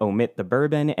version, omit the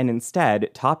bourbon and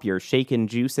instead top your shaken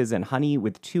juices and honey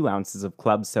with 2 ounces of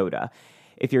club soda.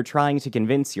 If you're trying to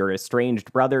convince your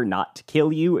estranged brother not to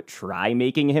kill you, try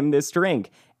making him this drink.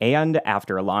 And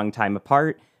after a long time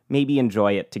apart, maybe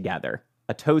enjoy it together.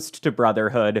 A toast to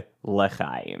brotherhood,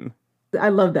 l'chaim. I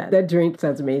love that. That drink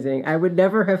sounds amazing. I would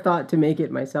never have thought to make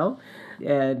it myself,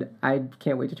 and I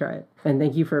can't wait to try it. And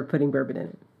thank you for putting bourbon in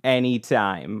it.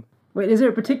 Anytime. Wait, is there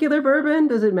a particular bourbon?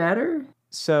 Does it matter?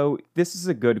 So, this is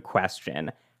a good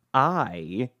question.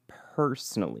 I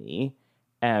personally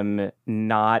am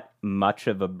not much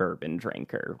of a bourbon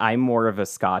drinker. I'm more of a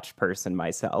Scotch person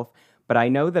myself, but I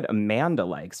know that Amanda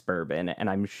likes bourbon, and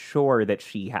I'm sure that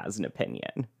she has an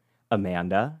opinion.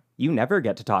 Amanda, you never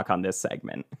get to talk on this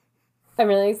segment. I'm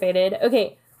really excited.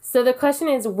 Okay, so the question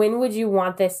is, when would you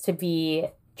want this to be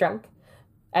drunk?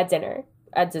 At dinner?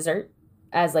 At dessert?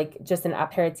 As like just an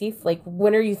aperitif? Like,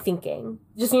 when are you thinking?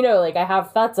 Just, like I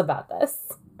have thoughts about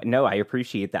this. No, I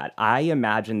appreciate that. I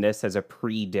imagine this as a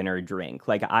pre-dinner drink.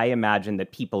 Like, I imagine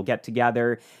that people get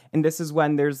together, and this is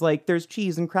when there's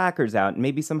cheese and crackers out, and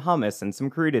maybe some hummus and some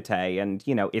crudité, and,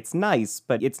 it's nice,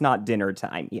 but it's not dinner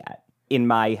time yet. In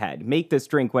my head. Make this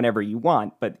drink whenever you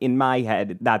want, but in my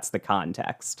head, that's the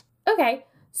context. Okay.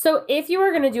 So if you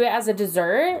were going to do it as a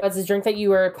dessert, as a drink that you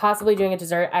were possibly doing a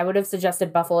dessert, I would have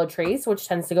suggested Buffalo Trace, which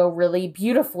tends to go really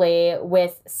beautifully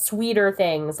with sweeter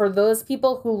things. For those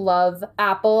people who love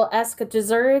apple-esque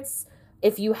desserts,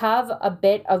 if you have a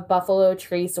bit of Buffalo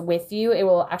Trace with you, it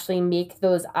will actually make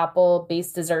those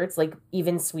apple-based desserts like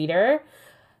even sweeter.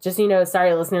 Just,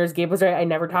 sorry, listeners, Gabe was right. I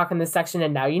never talk in this section,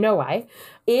 and now you know why.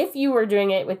 If you were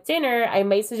doing it with dinner, I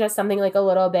might suggest something like a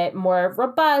little bit more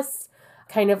robust,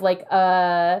 kind of like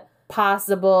a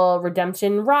possible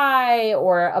Redemption Rye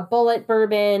or a Bullet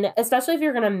Bourbon, especially if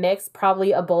you're going to mix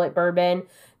probably a Bullet Bourbon,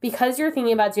 because you're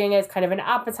thinking about doing it as kind of an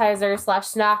appetizer /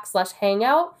 snack /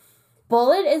 hangout.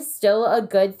 Bullet is still a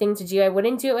good thing to do. I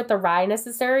wouldn't do it with the rye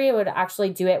necessarily. I would actually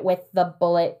do it with the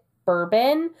Bullet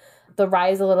Bourbon. The rye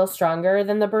is a little stronger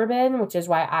than the bourbon, which is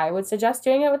why I would suggest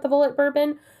doing it with the Bullet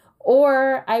Bourbon.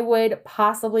 Or I would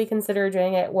possibly consider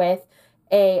doing it with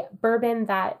a bourbon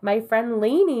that my friend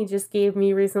Lainey just gave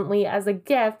me recently as a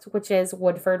gift, which is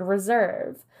Woodford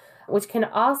Reserve, which can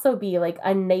also be like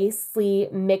a nicely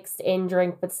mixed in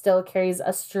drink, but still carries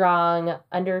a strong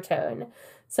undertone.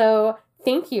 So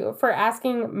thank you for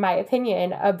asking my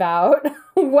opinion about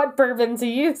what bourbon to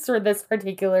use for this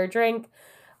particular drink.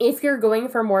 If you're going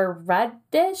for more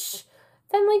reddish,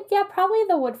 then probably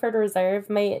the Woodford Reserve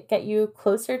might get you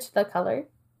closer to the color.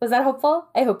 Was that helpful?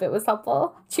 I hope it was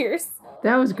helpful. Cheers.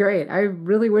 That was great. I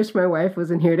really wish my wife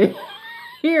wasn't here to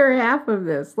hear half of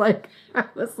this. I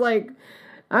was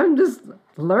I'm just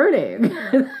learning.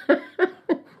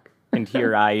 And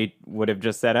here I would have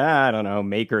just said, I don't know,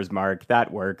 Maker's Mark,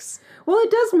 that works. Well, it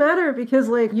does matter because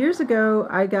years ago,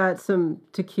 I got some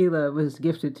tequila was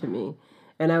gifted to me,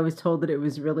 and I was told that it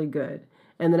was really good.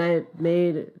 And then I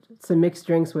made some mixed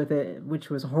drinks with it, which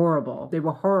was horrible. They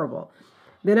were horrible.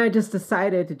 Then I just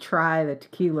decided to try the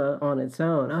tequila on its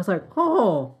own. I was like,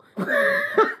 oh,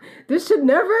 This should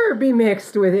never be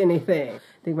mixed with anything.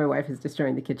 I think my wife is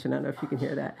destroying the kitchen. I don't know if you can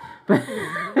hear that. But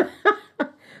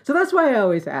so that's why I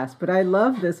always ask. But I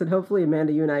love this, and hopefully,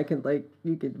 Amanda, you and I can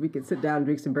we could sit down and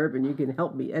drink some bourbon. You can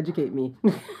help me, educate me.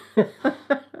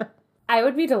 I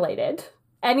would be delighted.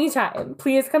 Anytime.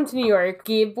 Please come to New York.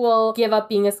 Gabe will give up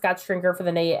being a Scotch drinker for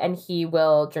the night and he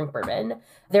will drink bourbon.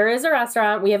 There is a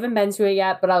restaurant. We haven't been to it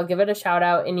yet, but I'll give it a shout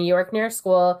out in New York near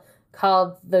school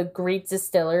called The Great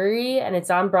Distillery, and it's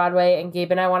on Broadway, and Gabe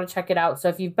and I want to check it out. So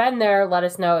if you've been there, let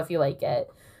us know if you like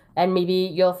it. And maybe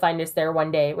you'll find us there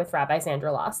one day with Rabbi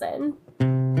Sandra Lawson.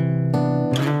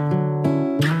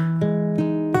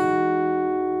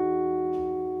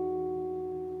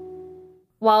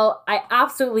 While I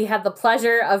absolutely had the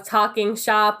pleasure of talking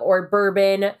shop or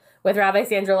bourbon with Rabbi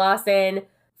Sandra Lawson,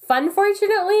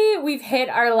 unfortunately, we've hit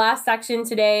our last section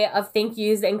today of thank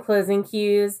yous and closing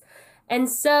cues. And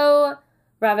so,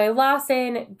 Rabbi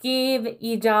Lawson, Gabe,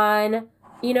 Idan,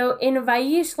 in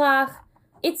Vayishlach,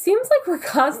 it seems like we're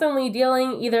constantly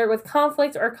dealing either with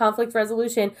conflict or conflict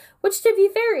resolution, which, to be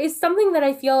fair, is something that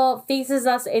I feel faces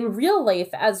us in real life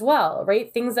as well,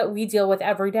 right? Things that we deal with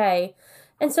every day.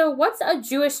 And so what's a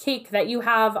Jewish take that you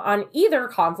have on either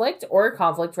conflict or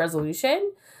conflict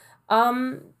resolution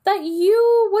that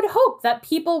you would hope that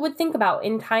people would think about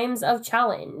in times of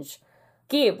challenge?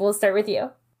 Gabe, we'll start with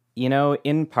you.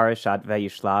 In Parashat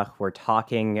Vayishlach, we're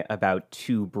talking about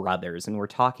two brothers, and we're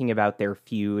talking about their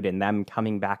feud and them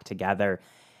coming back together.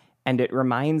 And it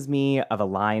reminds me of a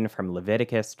line from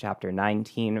Leviticus chapter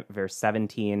 19, verse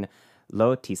 17,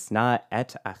 Lo tisna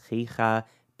et achicha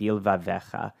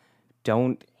bilvavecha.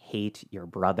 Don't hate your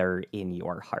brother in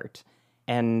your heart.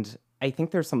 And I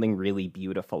think there's something really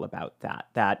beautiful about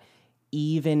that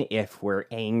even if we're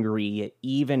angry,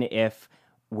 even if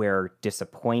we're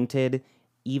disappointed,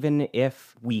 even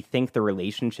if we think the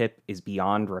relationship is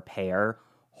beyond repair,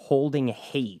 holding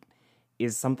hate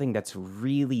is something that's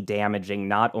really damaging,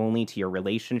 not only to your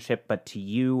relationship, but to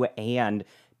you and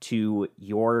to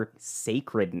your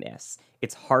sacredness.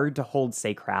 It's hard to hold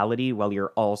sacrality while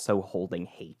you're also holding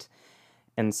hate.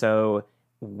 And so,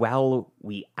 while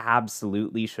we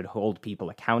absolutely should hold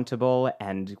people accountable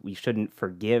and we shouldn't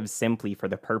forgive simply for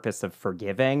the purpose of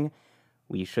forgiving,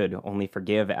 we should only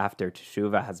forgive after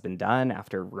teshuvah has been done,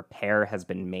 after repair has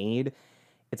been made.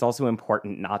 It's also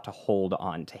important not to hold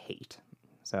on to hate.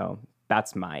 So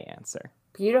that's my answer.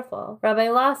 Beautiful. Rabbi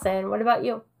Lawson, what about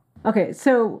you? Okay,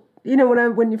 so,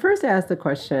 when you first asked the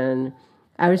question,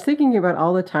 I was thinking about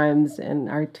all the times in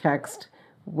our text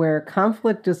where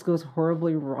conflict just goes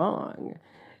horribly wrong.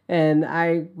 And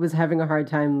I was having a hard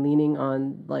time leaning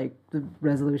on the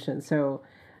resolution. So,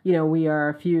 we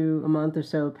are a month or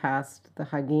so past the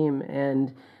Hagim,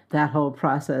 and that whole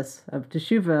process of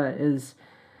teshuvah is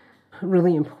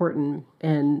really important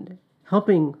and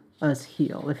helping us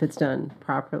heal if it's done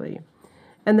properly.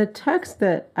 And the text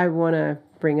that I want to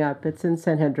bring up, it's in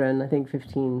Sanhedrin, I think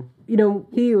 15.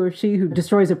 He or she who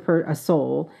destroys a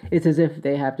soul, it's as if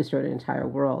they have destroyed an entire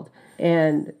world.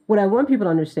 And what I want people to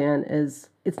understand is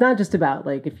it's not just about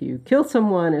if you kill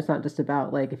someone, it's not just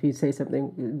about if you say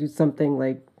something, do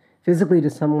something physically to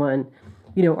someone.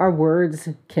 Our words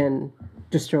can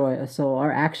destroy a soul,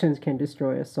 our actions can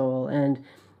destroy a soul. And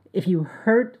if you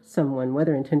hurt someone,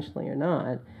 whether intentionally or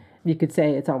not, you could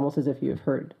say it's almost as if you have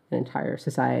hurt an entire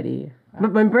society.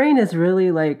 But my brain is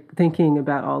really thinking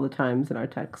about all the times in our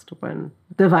text when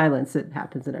the violence that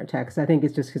happens in our text. I think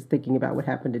it's just thinking about what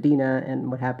happened to Dina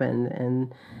and what happened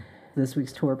in this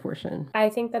week's Torah portion. I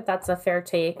think that that's a fair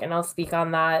take, and I'll speak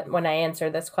on that when I answer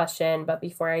this question. But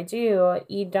before I do,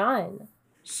 Idan.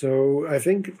 So I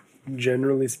think,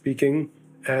 generally speaking,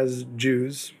 as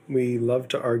Jews, we love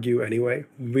to argue anyway.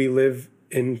 We live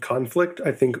in conflict.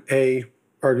 I think,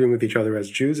 arguing with each other as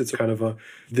Jews, it's kind of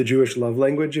the Jewish love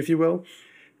language, if you will,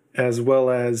 as well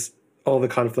as all the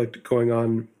conflict going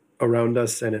on around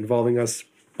us and involving us.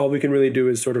 All we can really do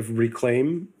is sort of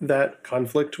reclaim that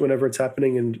conflict whenever it's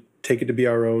happening and take it to be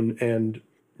our own and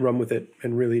run with it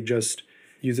and really just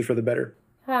use it for the better.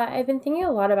 I've been thinking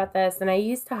a lot about this, and I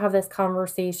used to have this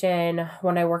conversation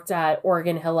when I worked at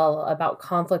Oregon Hillel about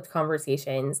conflict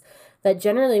conversations, that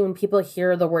generally when people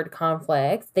hear the word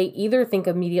conflict, they either think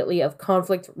immediately of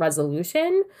conflict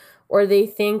resolution or they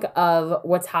think of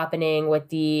what's happening with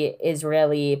the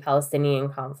Israeli-Palestinian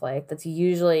conflict. That's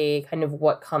usually kind of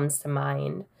what comes to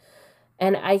mind.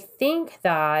 And I think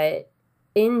that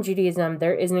in Judaism,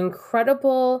 there is an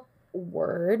incredible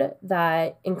word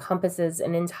that encompasses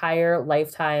an entire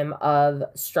lifetime of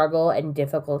struggle and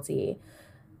difficulty,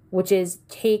 which is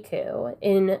teku.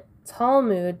 In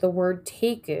Talmud, the word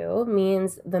teku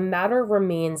means the matter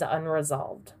remains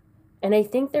unresolved. And I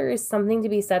think there is something to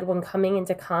be said when coming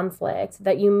into conflict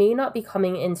that you may not be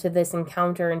coming into this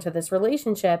encounter, into this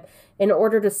relationship in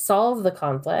order to solve the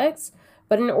conflict,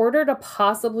 but in order to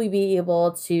possibly be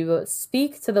able to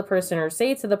speak to the person or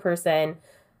say to the person,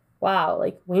 wow,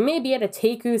 like we may be at a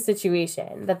Teiku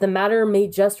situation, that the matter may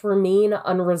just remain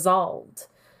unresolved,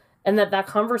 and that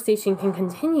conversation can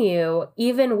continue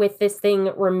even with this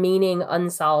thing remaining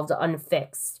unsolved,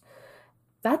 unfixed.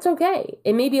 That's okay.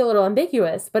 It may be a little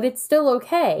ambiguous, but it's still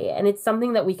okay. And it's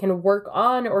something that we can work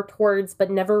on or towards,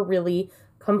 but never really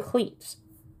complete.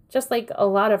 Just like a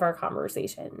lot of our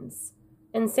conversations.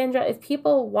 And Sandra, if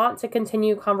people want to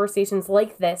continue conversations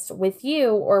like this with you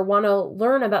or want to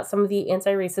learn about some of the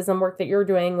anti-racism work that you're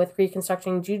doing with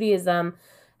Reconstructing Judaism,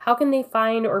 how can they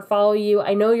find or follow you?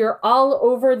 I know you're all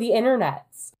over the internet.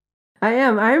 I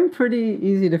am. I'm pretty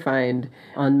easy to find.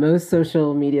 On most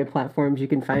social media platforms, you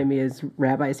can find me as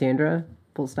Rabbi Sandra,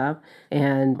 full stop.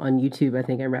 And on YouTube, I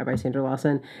think I'm Rabbi Sandra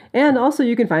Lawson. And also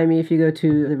you can find me if you go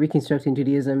to the Reconstructing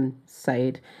Judaism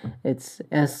site. It's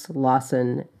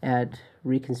slawson at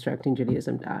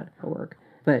reconstructingjudaism.org.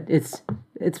 But it's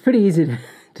pretty easy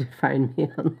to find me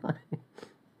online.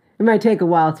 It might take a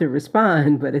while to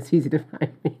respond, but it's easy to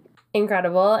find me.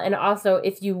 Incredible. And also,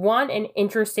 if you want an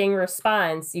interesting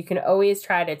response, you can always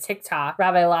try to TikTok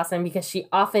Rabbi Lawson, because she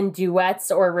often duets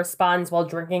or responds while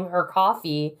drinking her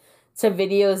coffee to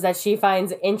videos that she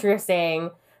finds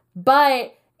interesting.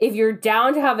 But if you're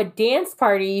down to have a dance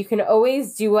party, you can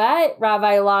always duet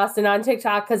Rabbi Lawson on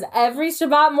TikTok, because every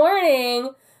Shabbat morning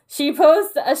she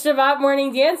posts a Shabbat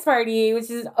morning dance party, which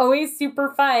is always super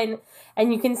fun.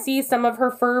 And you can see some of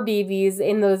her fur babies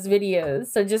in those videos.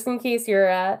 So just in case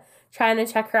you're trying to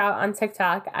check her out on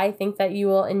TikTok, I think that you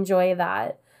will enjoy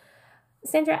that.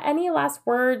 Sandra, any last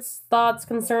words, thoughts,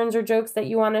 concerns, or jokes that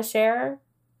you want to share?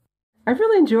 I've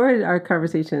really enjoyed our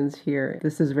conversations here.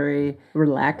 This is a very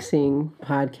relaxing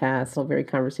podcast, very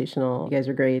conversational. You guys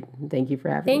are great. Thank you for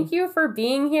having me. Thank you for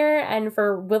being here and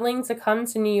for willing to come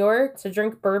to New York to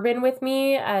drink bourbon with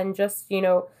me and just,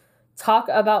 talk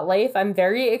about life. I'm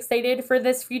very excited for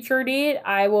this future date.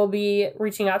 I will be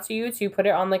reaching out to you to put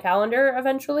it on the calendar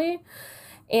eventually.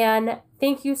 And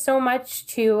thank you so much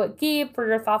to Gabe for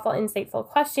your thoughtful, insightful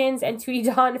questions, and to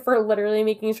Idan for literally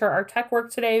making sure our tech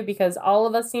worked today, because all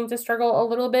of us seem to struggle a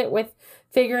little bit with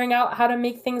figuring out how to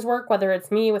make things work, whether it's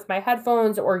me with my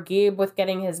headphones or Gabe with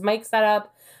getting his mic set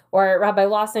up or Rabbi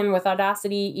Lawson with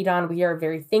Audacity. Idan, we are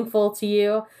very thankful to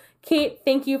you. Kate,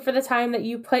 thank you for the time that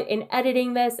you put in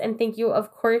editing this, and thank you,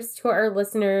 of course, to our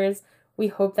listeners. We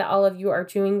hope that all of you are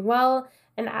doing well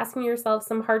and asking yourself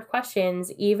some hard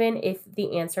questions, even if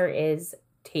the answer is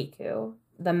Teiku.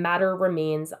 The matter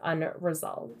remains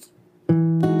unresolved.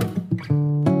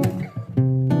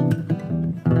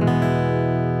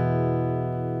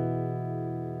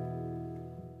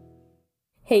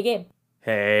 Hey, Gabe.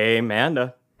 Hey,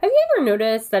 Amanda. Have you ever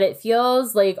noticed that it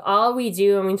feels like all we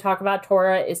do when we talk about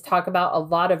Torah is talk about a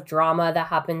lot of drama that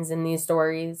happens in these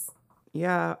stories?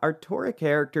 Yeah, our Torah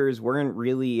characters weren't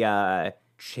really,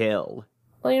 chill.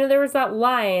 Well, there was that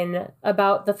line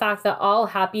about the fact that all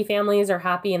happy families are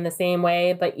happy in the same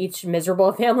way, but each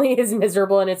miserable family is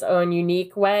miserable in its own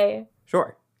unique way.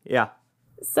 Sure, yeah.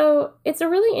 So it's a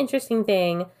really interesting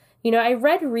thing. I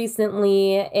read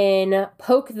recently in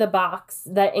Poke the Box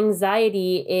that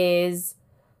anxiety is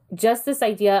just this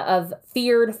idea of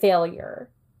feared failure,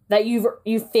 that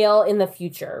you fail in the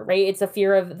future, right? It's a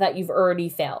fear of that you've already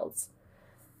failed.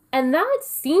 And that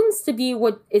seems to be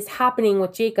what is happening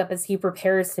with Jacob as he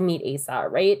prepares to meet Esau,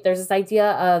 right? There's this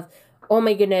idea of, oh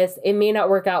my goodness, it may not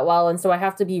work out well, and so I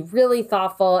have to be really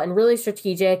thoughtful and really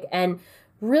strategic and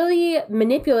really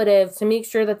manipulative to make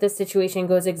sure that this situation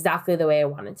goes exactly the way I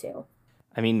want it to.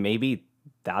 I mean, maybe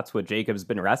that's what Jacob's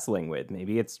been wrestling with.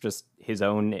 Maybe it's just his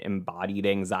own embodied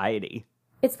anxiety.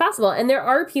 It's possible. And there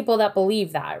are people that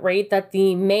believe that, right? That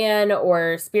the man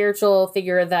or spiritual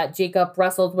figure that Jacob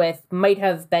wrestled with might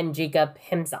have been Jacob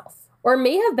himself, or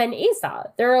may have been Esau.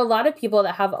 There are a lot of people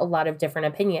that have a lot of different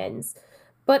opinions.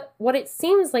 But what it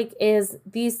seems like is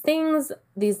these things,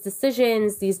 these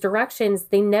decisions, these directions,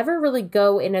 they never really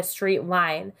go in a straight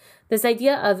line. This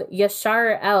idea of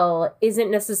Yashar El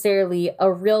isn't necessarily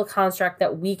a real construct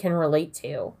that we can relate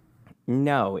to.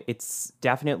 No, it's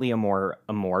definitely a more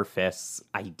amorphous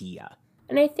idea.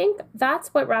 And I think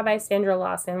that's what Rabbi Sandra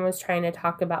Lawson was trying to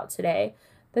talk about today.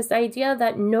 This idea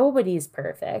that nobody's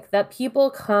perfect, that people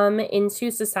come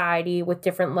into society with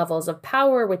different levels of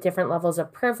power, with different levels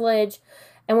of privilege,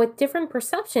 and with different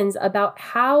perceptions about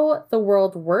how the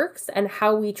world works and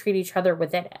how we treat each other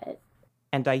within it.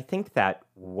 And I think that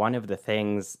one of the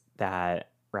things that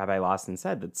Rabbi Lawson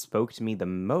said that spoke to me the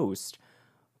most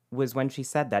was when she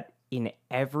said that in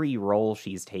every role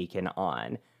she's taken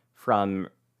on, from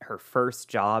her first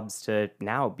jobs to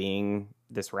now being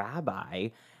this rabbi,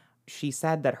 she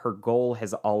said that her goal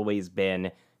has always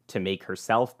been to make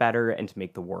herself better and to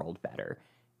make the world better.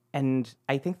 And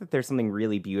I think that there's something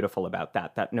really beautiful about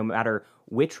that no matter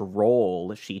which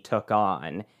role she took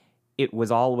on, it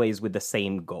was always with the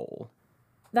same goal.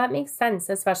 That makes sense,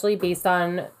 especially based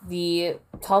on the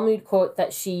Talmud quote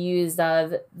that she used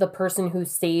of the person who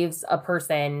saves a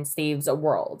person saves a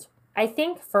world. I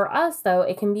think for us, though,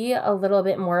 it can be a little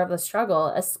bit more of a struggle,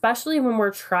 especially when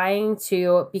we're trying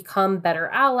to become better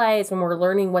allies, when we're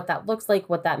learning what that looks like,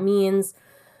 what that means.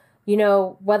 You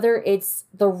know, whether it's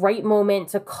the right moment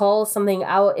to call something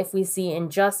out if we see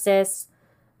injustice,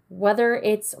 whether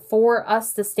it's for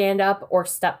us to stand up or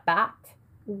step back,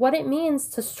 what it means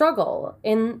to struggle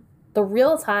in the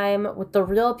real time with the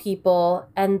real people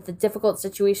and the difficult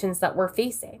situations that we're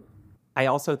facing. I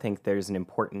also think there's an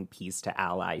important piece to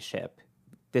allyship.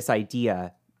 This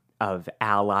idea of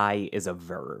ally is a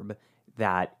verb,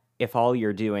 that if all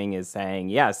you're doing is saying,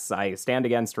 yes, I stand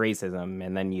against racism,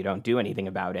 and then you don't do anything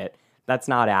about it, that's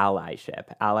not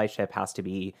allyship. Allyship has to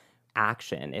be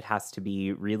action. It has to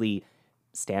be really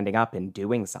standing up and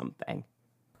doing something.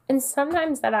 And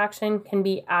sometimes that action can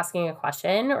be asking a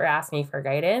question or asking for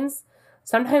guidance.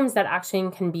 Sometimes that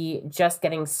action can be just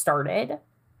getting started,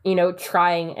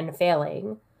 trying and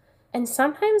failing. And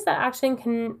sometimes that action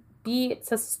can be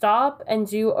to stop and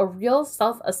do a real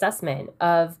self-assessment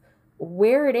of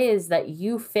where it is that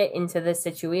you fit into this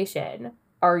situation.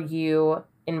 Are you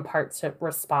in part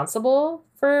responsible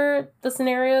for the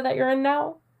scenario that you're in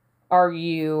now? Are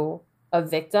you a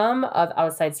victim of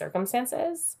outside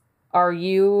circumstances? Are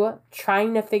you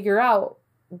trying to figure out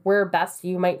where best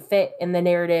you might fit in the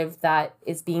narrative that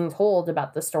is being told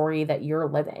about the story that you're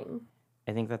living?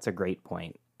 I think that's a great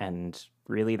point. And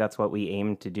really, that's what we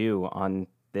aim to do on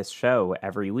this show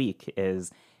every week,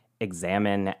 is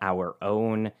examine our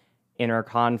own inner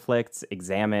conflicts,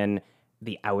 examine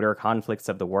the outer conflicts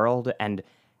of the world, and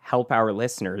help our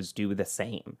listeners do the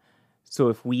same. So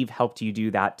if we've helped you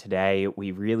do that today,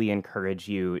 we really encourage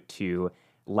you to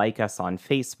like us on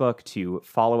Facebook, to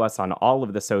follow us on all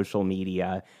of the social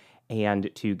media,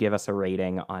 and to give us a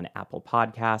rating on Apple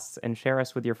Podcasts and share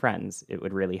us with your friends. It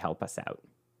would really help us out.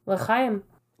 L'chaim.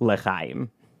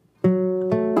 L'chaim.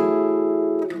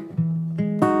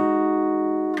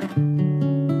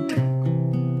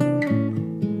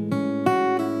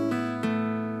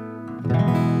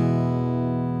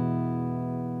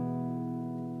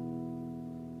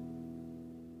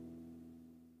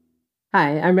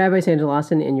 Hi, I'm Rabbi Sandra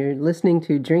Lawson, and you're listening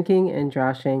to Drinking and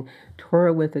Joshing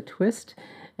Torah with a Twist,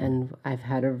 and I've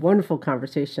had a wonderful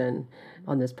conversation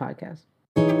on this podcast.